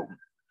Bill Walton?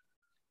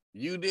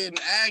 You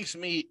didn't ask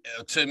me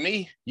to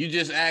me. You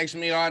just asked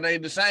me, are they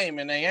the same?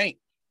 And they ain't.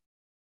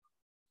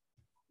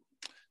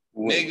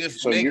 You're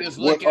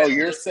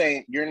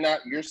saying they're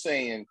not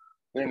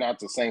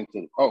the same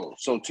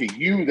so to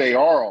you they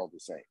are all the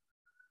same.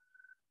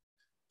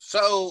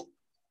 So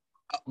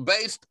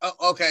based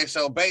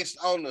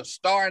on the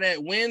star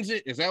that wins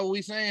it, is that what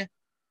we saying?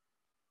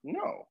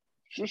 No,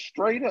 just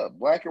straight up,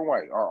 black and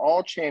white. Are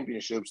all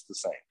championships the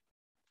same?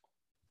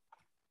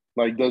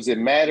 Like, does it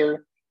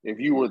matter if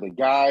you were the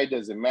guy?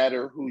 Does it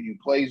matter who you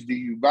plays? Do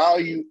you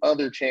value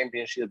other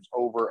championships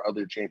over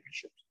other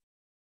championships?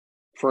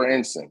 For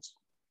instance,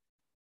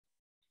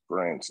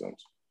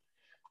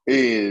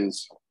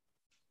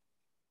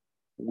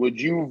 would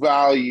you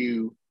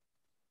value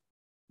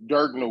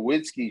Dirk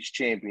Nowitzki's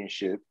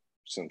championship,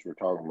 since we're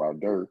talking about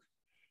Dirk,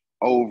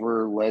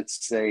 over,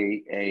 let's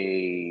say,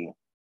 a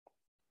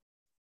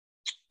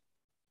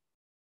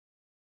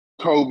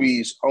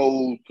Kobe's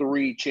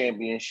 03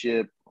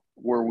 championship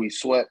where we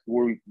swept?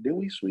 Did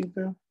we sweep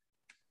them?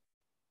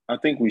 I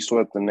think we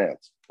swept the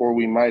Nets. Or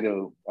we might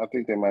have, I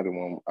think they might have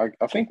won.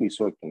 I think we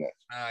swept the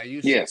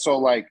Nets.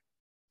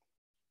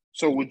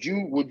 So would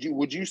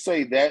you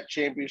say that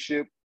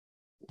championship,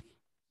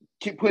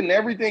 keep putting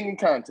everything in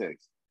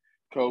context,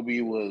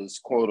 Kobe was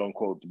quote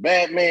unquote the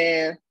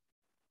Batman.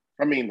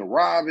 I mean the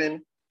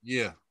Robin.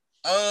 Yeah.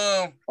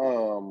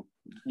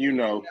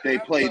 They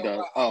played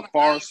a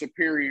far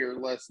superior,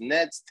 less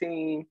Nets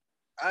team.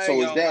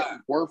 So is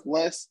that worth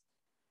less?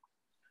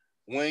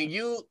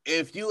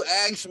 If you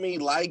ask me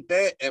like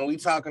that, and we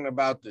talking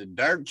about the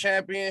Dirk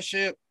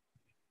championship,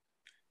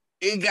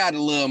 it got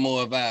a little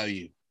more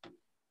value.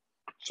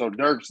 So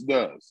Dirk's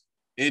does.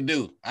 It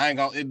do.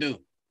 It do.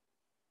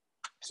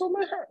 So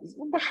man,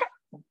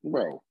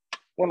 bro,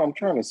 what I'm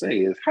trying to say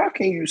is, how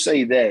can you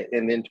say that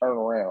and then turn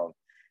around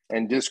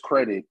and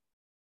discredit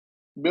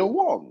Bill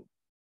Walton?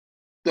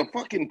 The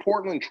fucking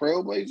Portland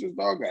Trailblazers,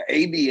 dog, an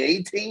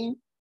ABA team?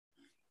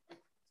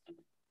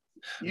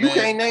 You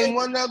can't name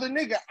one other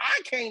nigga.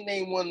 I can't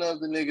name one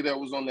other nigga that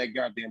was on that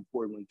goddamn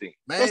Portland team.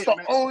 That's the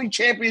only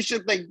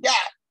championship they got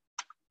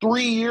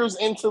 3 years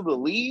into the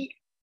league.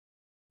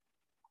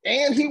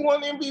 And he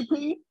won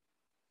MVP.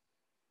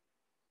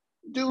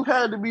 Dude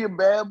had to be a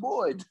bad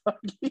boy.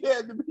 He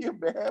had to be a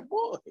bad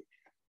boy.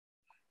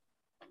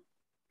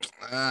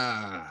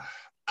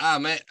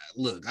 Man,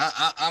 look,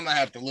 I'm gonna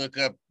have to look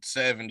up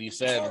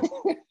 77.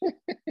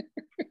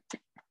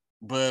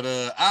 But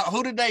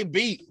who did they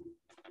beat?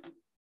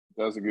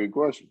 That's a good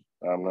question.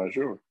 I'm not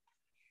sure.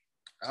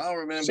 I don't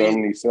remember.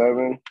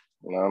 77.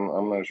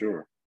 I'm not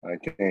sure. I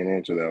can't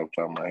answer that off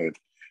the top of my head.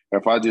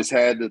 If I just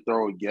had to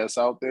throw a guess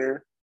out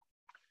there,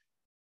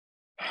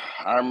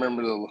 I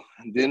remember the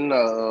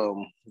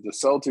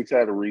Celtics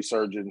had a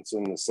resurgence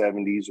in the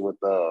 70s with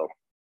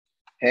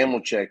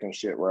Hamilcheck and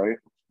shit, right?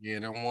 Yeah,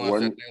 the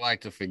ones that they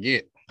like to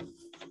forget.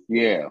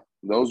 Yeah,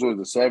 those were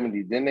the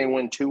 70s. Didn't they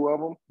win 2 of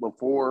them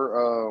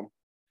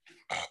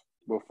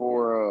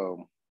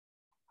before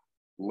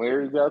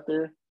Larry got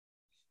there?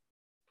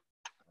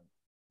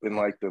 In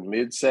like the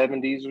mid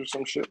 70s or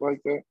some shit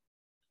like that.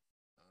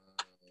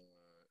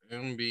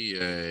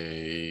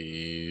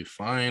 NBA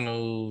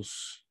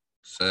Finals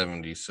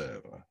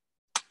 77.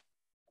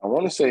 I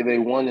want to say they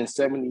won in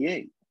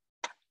 78.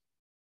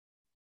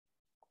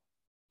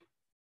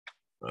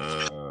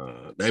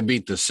 They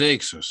beat the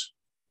Sixers.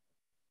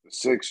 The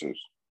Sixers.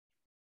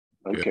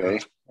 Okay. Yeah.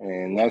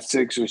 And that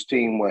Sixers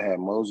team had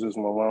Moses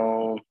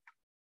Malone,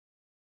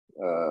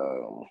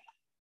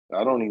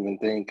 I don't even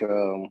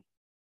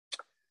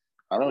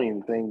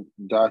think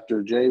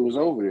Dr. J was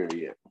over there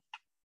yet.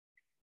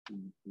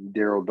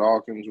 Daryl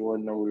Dawkins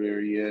wasn't over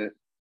there yet.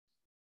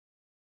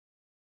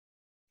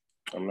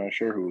 I'm not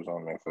sure who was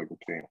on that fucking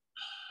team.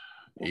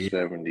 Yeah.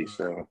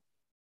 77.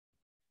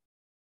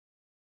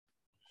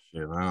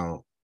 Shit, I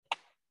don't.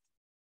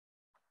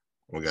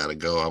 We gotta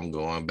go. I'm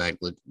going back.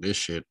 Look at this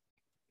shit.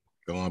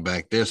 Going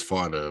back this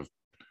far to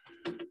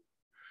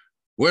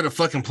where the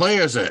fucking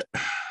players at?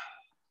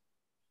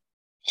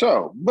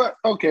 So, but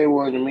okay,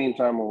 well, in the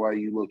meantime, while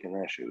you looking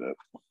that shit up,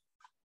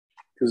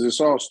 because it's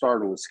all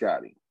started with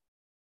Scotty.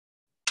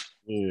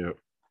 Yeah.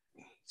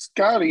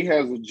 Scotty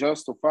has a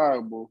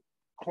justifiable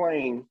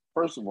claim.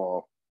 First of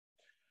all,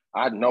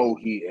 I know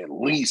he at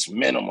least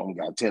minimum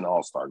got 10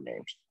 All-Star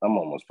games. I'm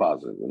almost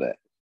positive of that.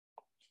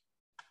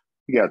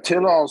 He got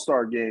 10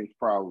 All-Star games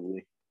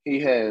probably. He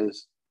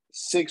has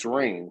 6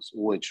 rings,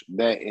 which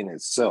that in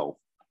itself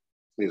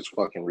is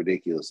fucking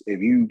ridiculous.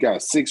 If you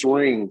got 6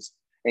 rings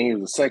and you're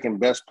the second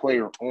best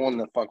player on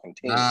the fucking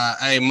team.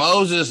 Hey,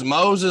 Moses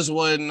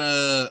wasn't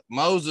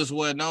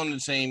on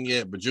the team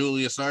yet, but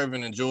Julius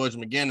Erving and George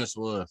McGinnis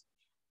was.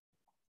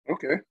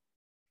 Okay.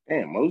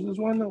 Damn, Moses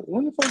when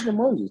the fuck did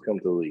Moses come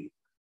to the league?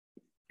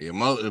 Yeah,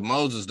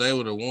 Moses, they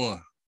would have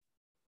won.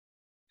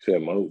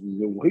 Said Moses.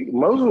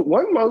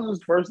 Wasn't Moses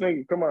the first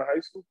nigga to come out of high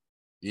school?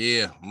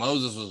 Yeah,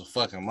 Moses was a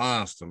fucking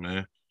monster,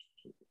 man.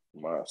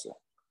 Monster.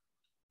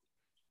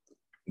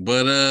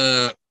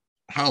 But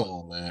hold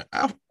on, man.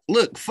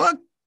 Look, fuck.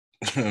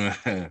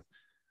 Fuck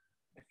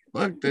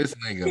this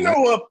nigga. You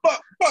know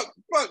what? Fuck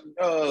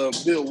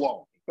Bill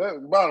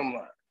Walton. Bottom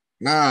line.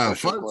 Nah,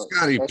 That's fuck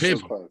Scotty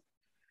Pippen.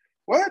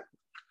 What?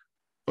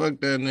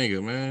 Fuck that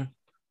nigga, man.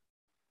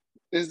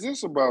 Is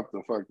this about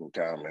the fucking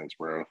comments,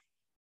 bro?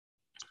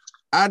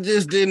 I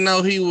just didn't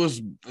know he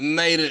was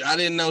native. I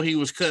didn't know he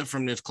was cut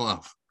from this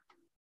cloth.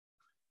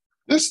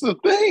 This is the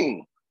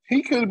thing.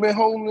 He could have been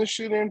holding this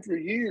shit in for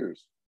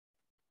years.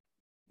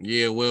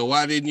 Yeah, well,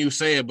 why didn't you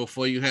say it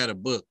before you had a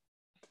book?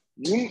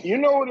 You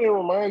know what it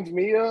reminds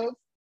me of?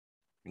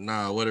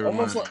 Nah, what it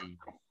reminds you?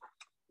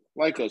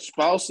 Like a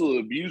spousal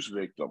abuse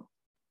victim.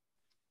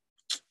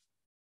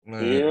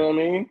 Man. You know what I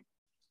mean?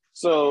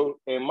 So,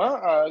 in my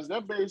eyes,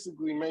 that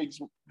basically makes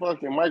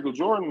fucking Michael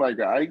Jordan like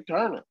an Ike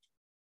Turner.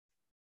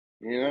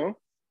 You know?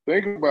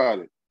 Think about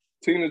it.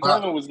 Tina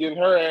Turner was getting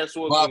her ass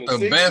whooped in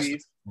the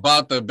 60s.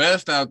 Bought the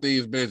best out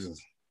these bitches.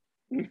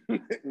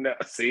 No,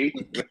 see?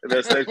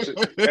 That's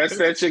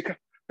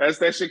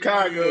that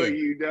Chicago in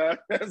you, dog.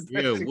 That's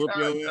that whoop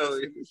Chicago your ass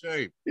into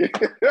shape.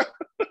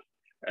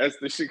 That's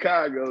the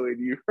Chicago in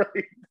you,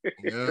 right?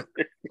 Yeah.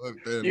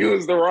 You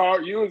was the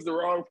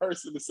wrong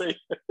person to say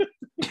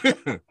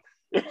that.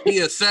 He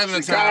a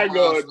 7-time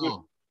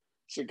All-Star.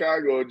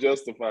 Chicago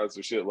justifies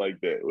some shit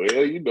like that.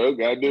 Well, you know,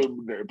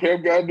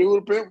 pimp gotta do what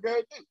a pimp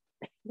gotta do.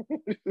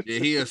 Yeah,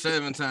 he a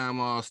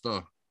 7-time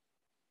All-Star.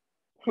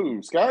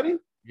 Who, Scotty?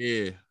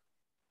 Yeah.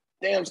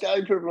 Damn,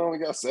 Scotty Pippen only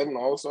got 7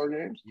 All-Star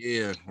games?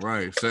 Yeah,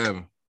 right,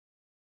 7.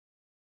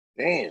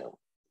 Damn.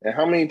 And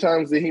how many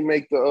times did he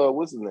make the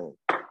what's his name?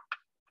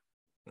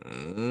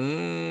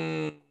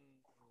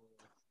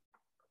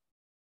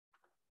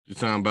 You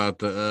talking about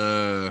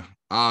the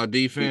all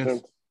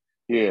defense?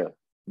 Yeah.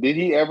 Did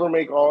he ever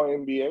make all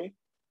NBA?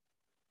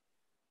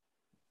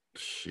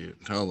 Shit,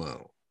 hold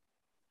on.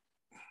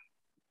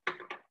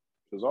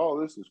 Because all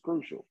this is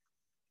crucial.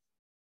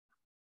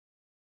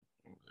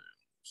 Let's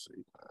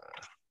see.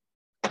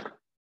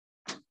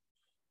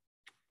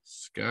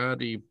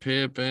 Scotty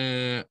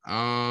Pippen,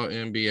 all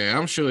NBA.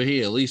 I'm sure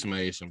he at least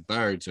made some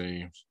third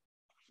teams.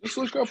 Just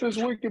look up his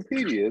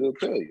Wikipedia. It'll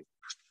tell you.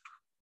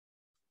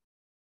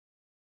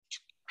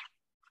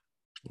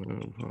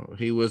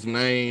 He was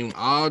named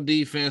all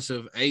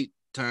defensive 8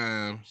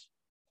 times.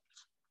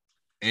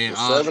 And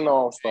 7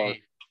 All-Stars.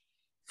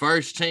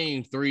 First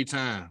team 3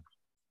 times.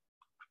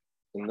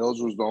 And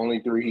those was the only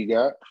 3 he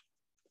got?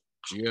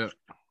 Yeah.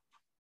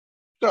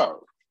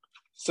 So,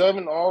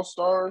 7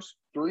 All-Stars,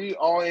 3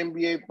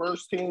 All-NBA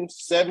first teams,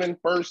 7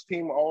 first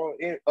team all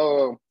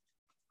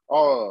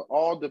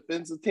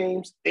defensive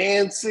teams,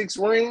 and 6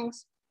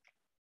 rings.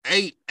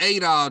 8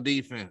 all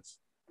defense.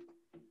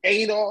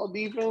 8 all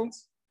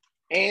defense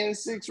and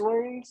 6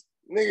 rings.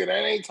 Nigga,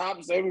 that ain't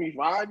top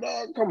 75,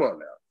 dog. Come on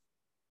now.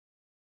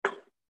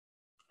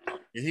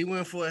 Yeah, he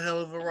went for a hell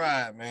of a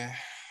ride, man.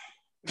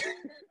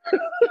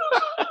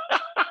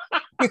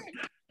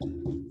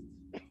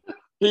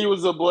 He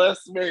was a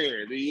blessed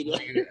man. You know?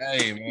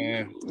 Hey,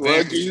 man.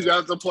 Lucky you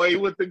got to play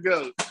with the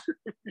GOAT.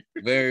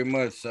 Very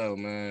much so,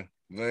 man.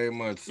 Very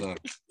much so.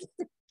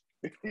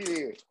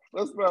 Yeah.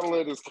 Let's not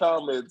let his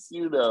comments,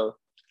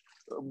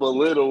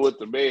 belittle what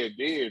the man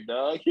did,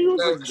 dog. He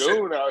was a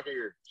goon out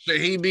here.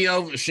 Should he be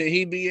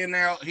in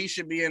there? He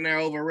should be in there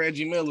over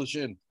Reggie Miller,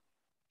 shouldn't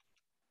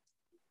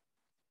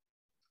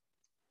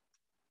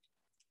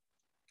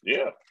he?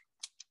 Yeah.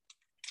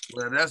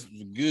 Well, that's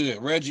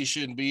good. Reggie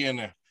shouldn't be in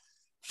there.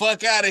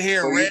 Fuck out of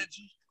here,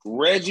 Reggie.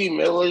 Reggie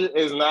Miller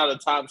is not a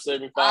top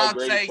 75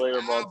 greatest player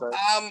of all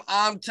time.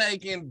 I'm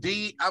taking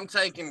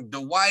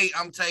Dwight.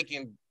 I'm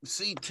taking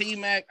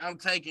T-Mac. I'm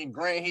taking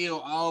Grant Hill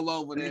all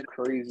over that.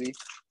 Crazy.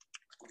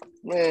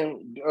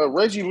 Man,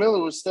 Reggie Miller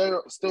was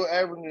still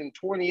averaging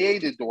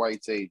 28 at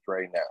Dwight's age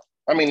right now.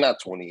 I mean, not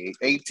 28,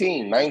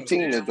 18,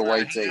 19 at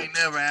Dwight's age. He ain't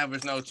never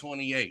averaged no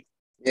 28.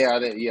 Yeah, I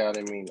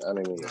didn't mean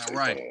Not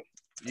right.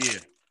 Yeah.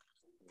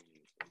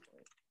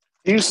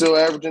 He was still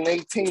averaging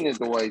 18 at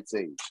Dwight's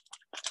age.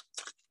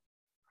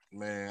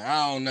 Man,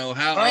 I don't know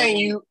how.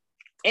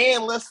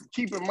 And let's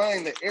keep in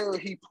mind the era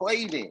he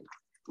played in.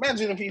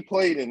 Imagine if he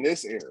played in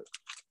this era.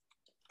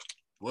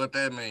 What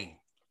that mean?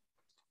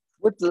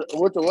 With the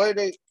way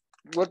they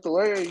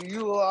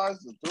utilize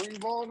the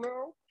 3-ball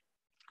now?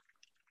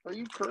 Are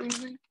you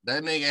crazy?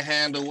 That nigga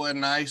handle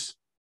wasn't nice.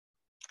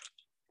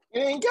 It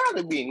ain't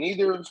gotta be.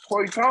 Neither is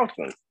Klay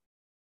Thompson.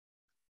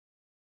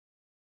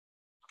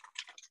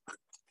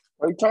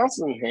 Klay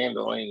Thompson's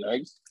handle ain't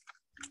nice.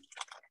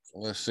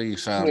 Let's see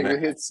something.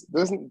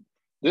 This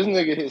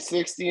nigga hit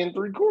 60 in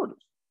 3/4.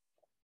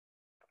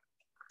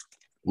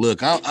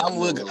 Look, I'm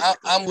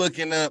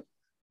looking up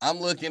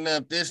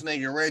this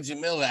nigga Reggie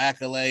Miller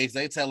accolades.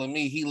 They telling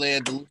me he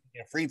led the league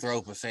in free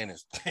throw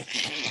percentage.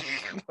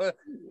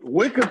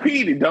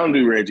 Wikipedia don't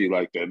do Reggie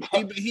like that.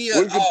 He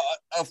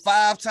a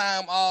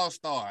 5-time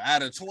All-Star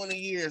out of 20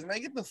 years.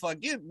 Man,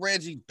 get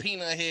Reggie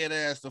peanut head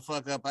ass the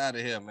fuck up out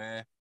of here,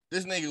 man.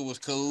 This nigga was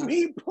cool.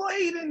 He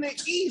played in the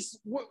East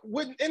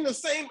in the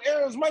same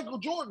era as Michael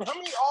Jordan. How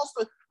many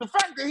All-Stars? The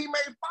fact that he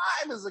made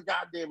 5 is a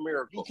goddamn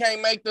miracle. You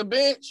can't make the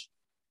bench.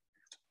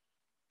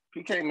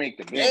 He can't make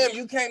the bench. Damn,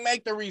 you can't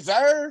make the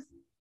reserve.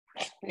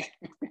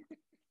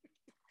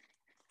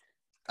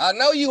 I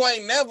know you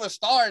ain't never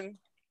starting,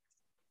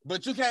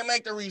 but you can't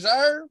make the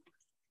reserve.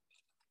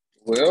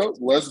 Well,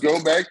 let's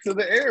go back to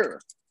the era.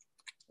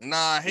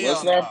 Nah,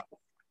 hell no.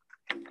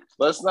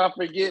 Let's not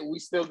forget we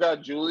still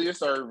got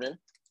Julius Erving.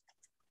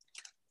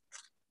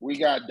 We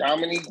got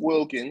Dominique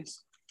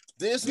Wilkins.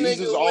 This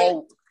nigga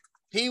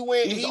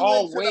went to the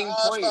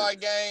All-Star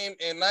game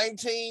in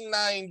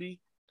 1990,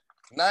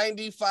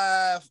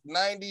 95,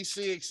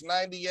 96,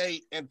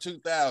 98, and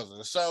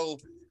 2000. So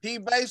he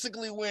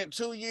basically went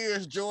 2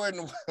 years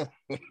Jordan.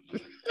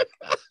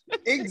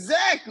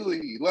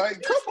 Exactly.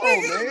 Like, come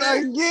on, man.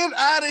 Like, get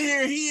out of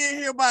here. He in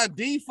here by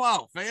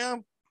default,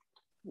 fam.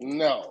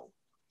 No.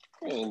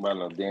 He ain't by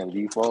no damn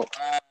default.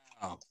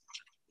 Wow.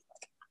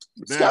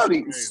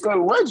 Scotty,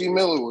 Reggie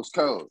Miller was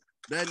cold.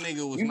 That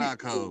nigga was not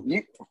cold.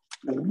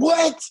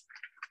 What?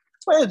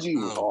 Reggie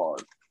was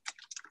hard.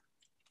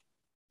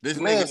 This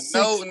man,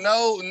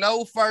 nigga,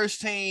 no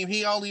first team.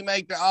 He only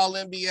make the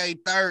All-NBA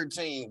third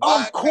team.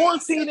 Of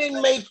course he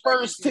didn't make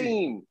first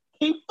team.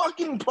 He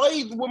fucking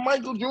played with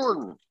Michael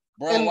Jordan.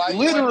 Bro, and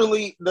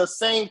literally the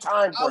same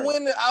time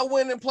frame. I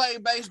went and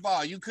played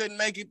baseball. You couldn't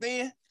make it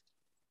then?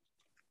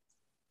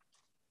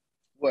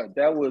 What?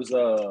 That was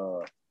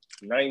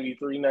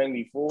 93,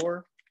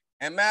 94.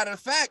 And matter of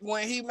fact,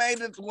 when he made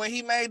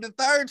the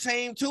third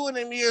team, 2 of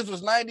them years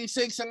was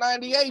 96 and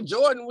 98.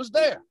 Jordan was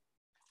there.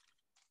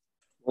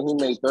 When he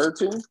made third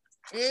team?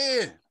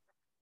 Yeah.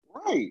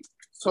 Right.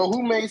 So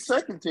who made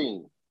second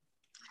team?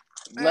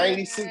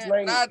 96,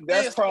 90.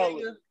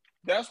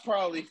 That's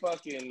probably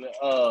fucking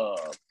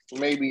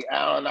maybe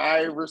Allen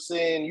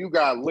Iverson. You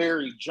got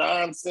Larry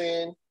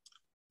Johnson.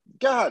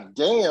 God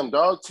damn,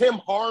 dog. Tim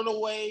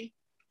Hardaway.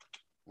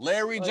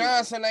 Larry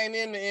Johnson ain't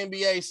in the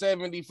NBA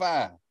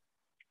 75.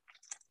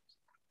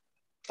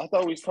 I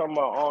thought we was talking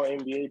about all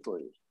NBA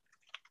players.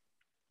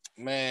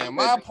 Man,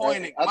 my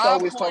point is, all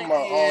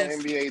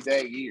NBA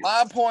that year.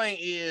 My point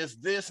is,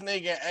 this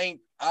nigga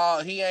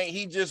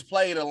he just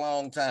played a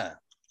long time.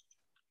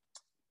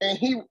 And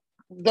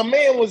the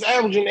man was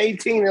averaging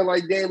 18 and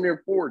like damn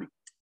near 40.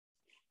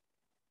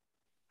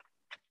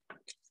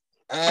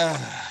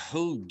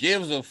 Who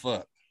gives a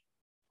fuck?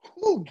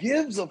 Who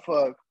gives a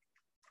fuck?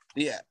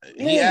 Yeah.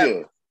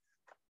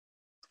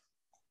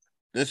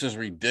 This is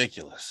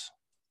ridiculous.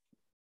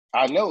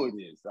 I know it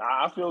is.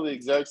 I feel the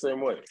exact same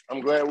way. I'm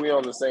glad we're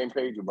on the same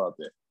page about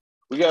that.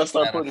 We gotta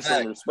start putting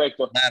some respect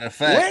on. Matter of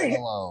fact,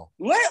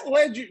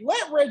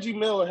 let Reggie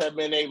Miller have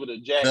been able to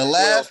jack the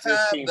last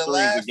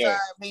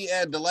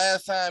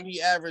time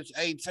he averaged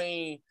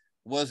 18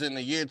 was in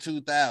the year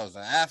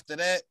 2000. After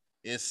that,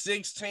 it's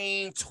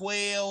 16,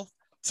 12,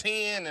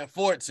 10, and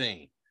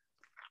 14.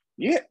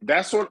 Yeah,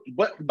 that's what.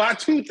 But by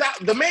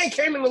 2000, the man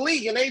came in the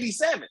league in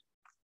 87.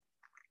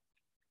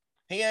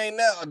 He ain't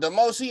never. The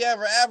most he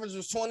ever averaged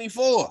was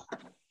 24.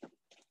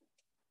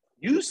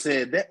 You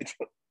said that.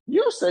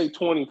 You say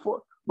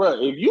 24.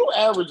 Bro, if you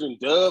averaging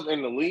dub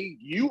in the league,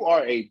 you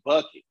are a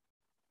bucket.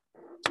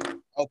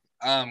 Okay,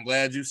 I'm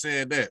glad you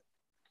said that.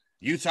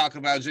 You talk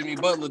about Jimmy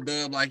Butler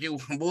dub like it,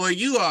 boy,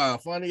 you are a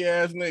funny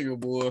ass nigga,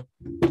 boy.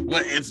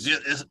 But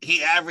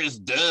he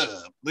averaged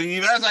dub.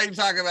 That's how you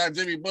talk about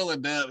Jimmy Butler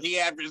dub. He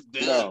averaged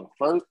dub. No,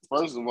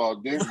 first of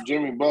all,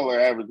 Jimmy Butler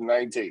averaged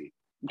 19.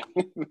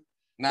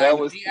 Now,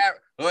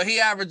 he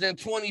averaging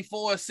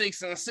 24,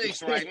 6, and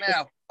 6 right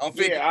now on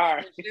 50. Yeah, all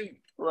right.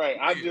 Right.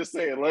 I'm just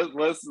saying,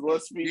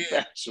 let's be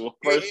factual.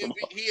 First of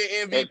all. He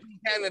an MVP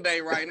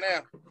candidate right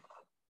now.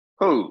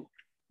 Who?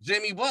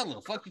 Jimmy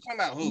Butler. Fuck you talking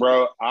about who?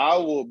 Bro, I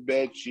will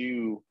bet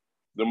you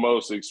the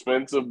most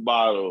expensive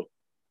bottle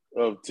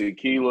of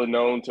tequila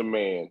known to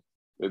man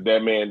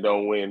that man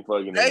don't win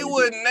fucking They MVP.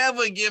 would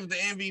never give the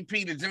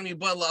MVP to Jimmy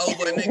Butler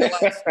over a nigga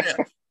like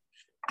Steph.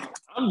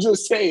 I'm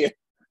just saying,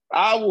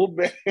 I will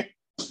bet.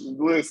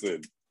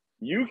 Listen,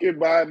 you can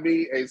buy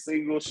me a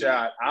single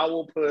shot. I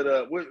will put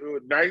up with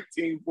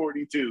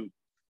 1942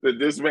 that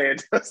this man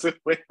doesn't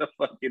win the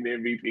fucking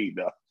MVP,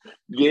 though.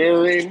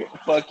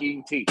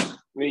 Guaranteed. I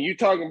mean, you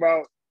talking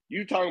about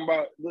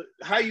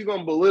how you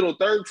gonna belittle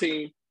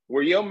 13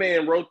 where your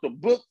man wrote the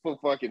book for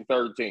fucking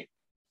 13?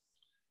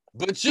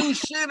 But you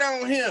shit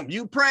on him.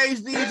 You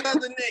praise these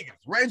other niggas.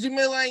 Reggie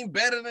Miller ain't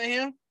better than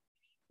him.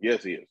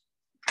 Yes, he is.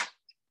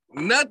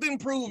 Nothing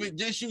prove it,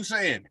 just you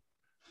saying it.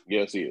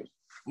 Yes, he is.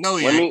 No,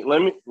 he ain't.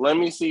 Let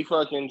me see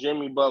fucking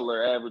Jimmy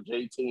Butler average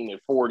 18 at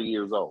 40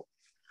 years old.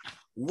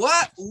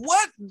 What?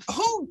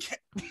 Who?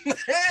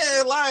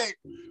 Man, like,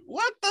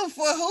 what the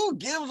fuck? Who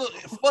gives a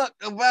fuck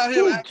about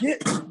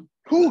him?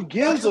 Who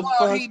gives a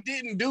fuck? He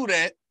didn't do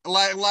that.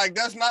 Like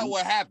that's not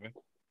what happened.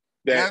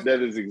 That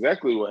is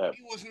exactly what happened.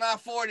 He was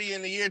not 40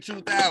 in the year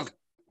 2000.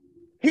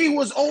 He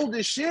was old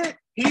as shit.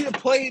 He had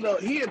played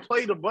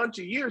a bunch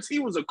of years. He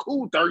was a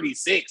cool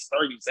 36,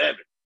 37.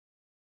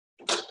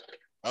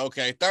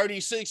 Okay,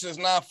 36 is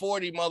not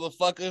 40,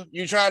 motherfucker.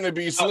 You trying to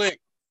be slick.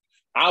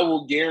 I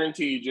will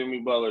guarantee you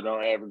Jimmy Butler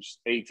don't average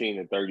 18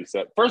 and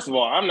 37. First of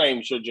all, I'm not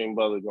even sure Jimmy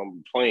Butler's going to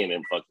be playing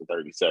in fucking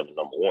 37,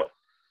 number one.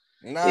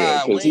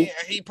 Nah,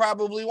 he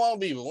probably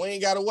won't be, but we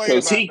ain't got to worry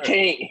about that.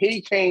 Because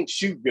he can't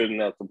shoot good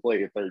enough to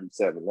play at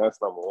 37.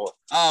 That's number one.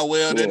 Oh,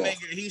 well, that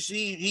nigga,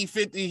 he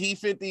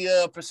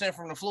 50%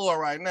 from the floor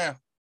right now.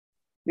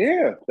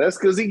 Yeah, that's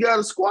because he got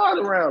a squad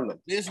around him.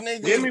 This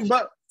nigga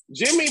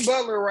Jimmy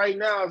Butler right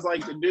now is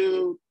like the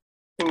dude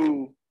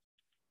who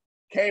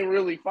can't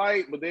really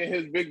fight, but then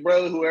his big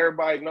brother, who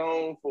everybody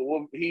known for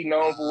whooping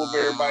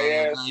everybody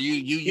ass. You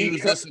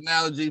use this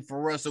analogy for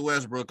Russell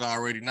Westbrook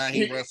already. Not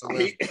Russell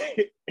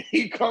Westbrook.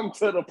 He come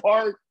to the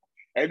park,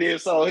 and then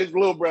so his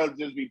little brother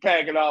just be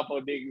packing off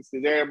on niggas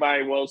because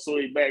everybody won't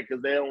swing back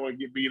because they don't want to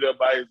get beat up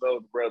by his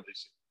older brother.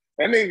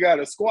 That nigga got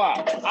a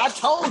squad. I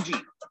told you.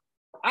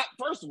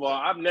 First of all,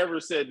 I've never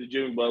said that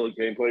Jimmy Butler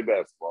can't play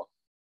basketball.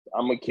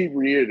 I'm going to keep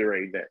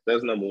reiterating that.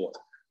 That's number one.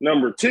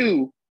 Number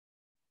two,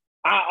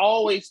 I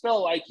always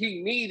felt like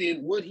he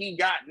needed what he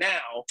got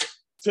now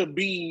to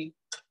be,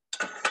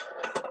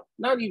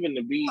 not even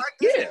to be,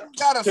 He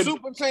got a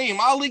super team.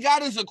 All he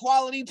got is a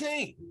quality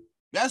team.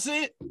 That's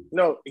it.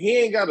 No, he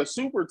ain't got a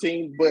super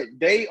team, but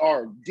they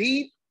are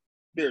deep.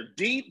 They're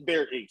deep.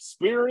 They're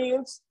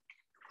experienced.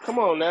 Come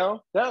on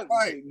now.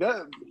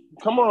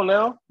 Come on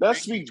now. That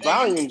speaks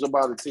volumes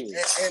about a team.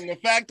 And the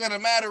fact of the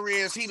matter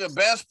is, he the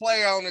best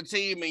player on the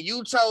team, and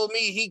you told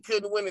me he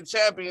couldn't win a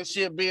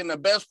championship being the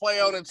best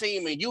player on the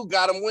team, and you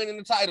got him winning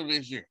the title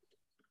this year.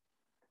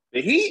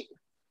 The Heat?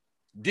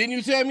 Didn't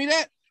you tell me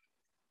that?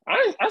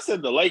 I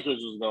said the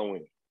Lakers was gonna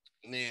win.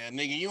 Yeah,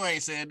 nigga, you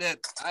ain't said that.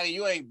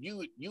 You ain't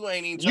even.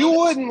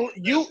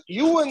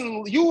 You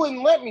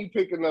wouldn't let me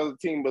pick another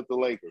team but the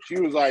Lakers.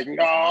 You was like,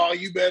 no,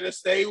 you better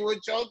stay with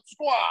your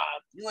squad.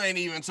 You ain't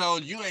even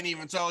told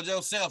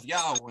yourself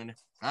y'all winning.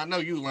 I know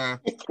you lying.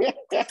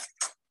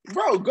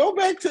 Bro, go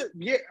back to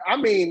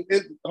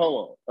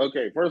hold on.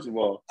 Okay, first of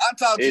all, I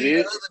talked to you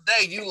the other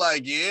day. You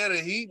like,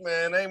 the Heat,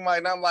 man. They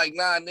might. I'm like,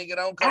 nah, nigga,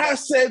 don't come. I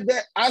said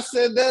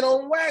that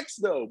on wax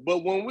though.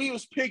 But when we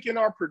was picking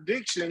our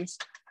predictions.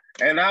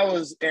 And I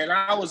was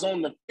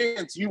on the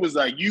fence. You was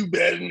like, you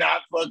better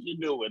not fucking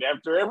do it.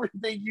 After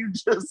everything you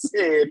just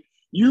said,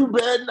 you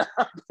better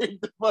not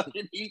pick the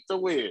fucking Heat to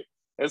win.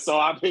 And so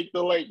I picked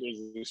the Lakers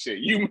and shit.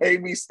 You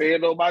made me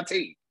stand on my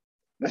team.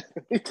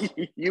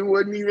 You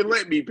wouldn't even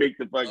let me pick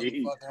the fucking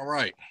Heat. Fucking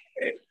right.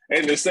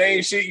 And the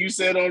same shit you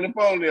said on the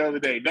phone the other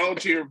day. Don't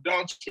cheer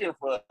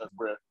for us,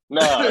 bro.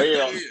 Nah,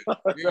 yeah.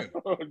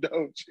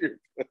 Don't cheer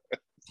for us.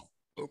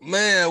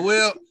 Man,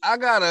 well, I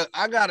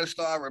gotta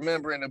start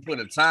remembering to put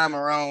a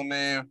timer on,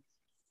 man.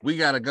 We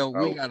gotta go.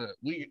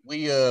 We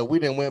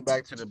didn't went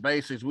back to the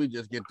basics. We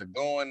just get to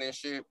going and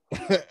shit.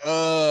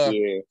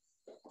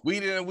 We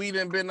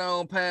didn't been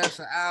on past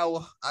an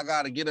hour. I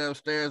gotta get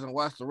upstairs and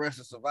watch the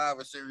rest of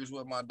Survivor Series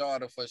with my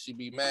daughter before she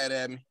be mad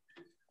at me.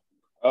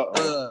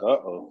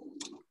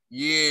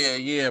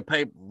 Yeah,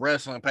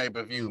 wrestling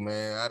pay-per-view,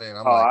 man.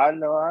 I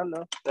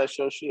know. That's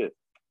your shit.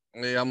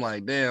 Yeah, I'm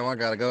like, damn, I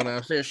gotta go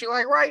downstairs. She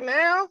like, right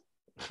now?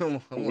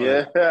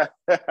 Yeah.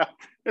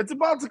 It's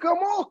about to come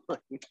on.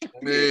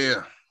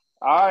 Yeah.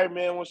 All right,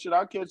 man. Well, shit,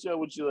 I'll catch up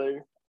with you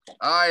later.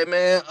 All right,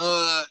 man.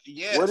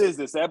 Yeah. What is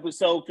this,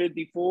 episode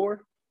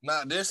 54?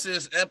 Nah, this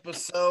is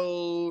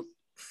episode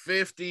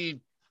 52.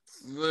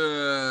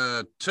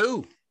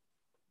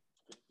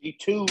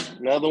 52.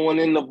 Another one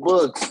in the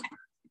books.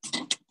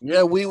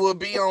 Yeah, we will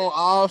be on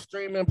all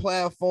streaming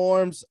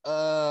platforms.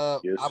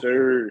 Yes,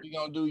 sir. We're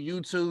gonna do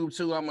YouTube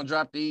too. I'm gonna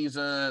drop these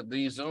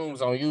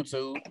Zooms on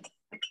YouTube.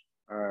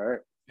 All right.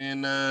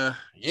 And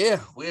yeah,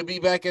 we'll be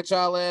back at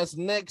y'all ass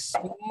next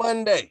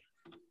Monday.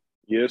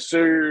 Yes,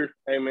 sir.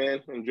 Hey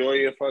man, enjoy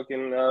your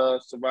fucking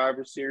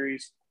Survivor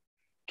Series.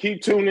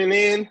 Keep tuning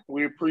in.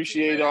 We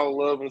appreciate all the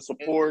love and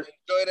support.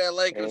 Enjoy that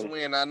Lakers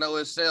win. I know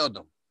it's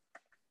seldom.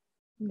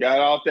 Got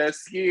off that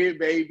skid,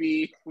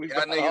 baby. Y'all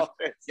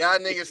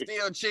niggas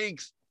still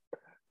cheeks.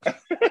 All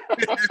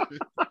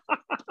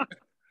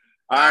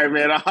right,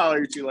 man. I'll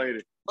holler at you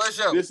later. For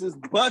sure. This is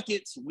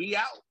Bucketz. We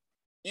out.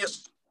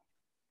 Yes.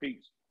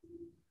 Peace.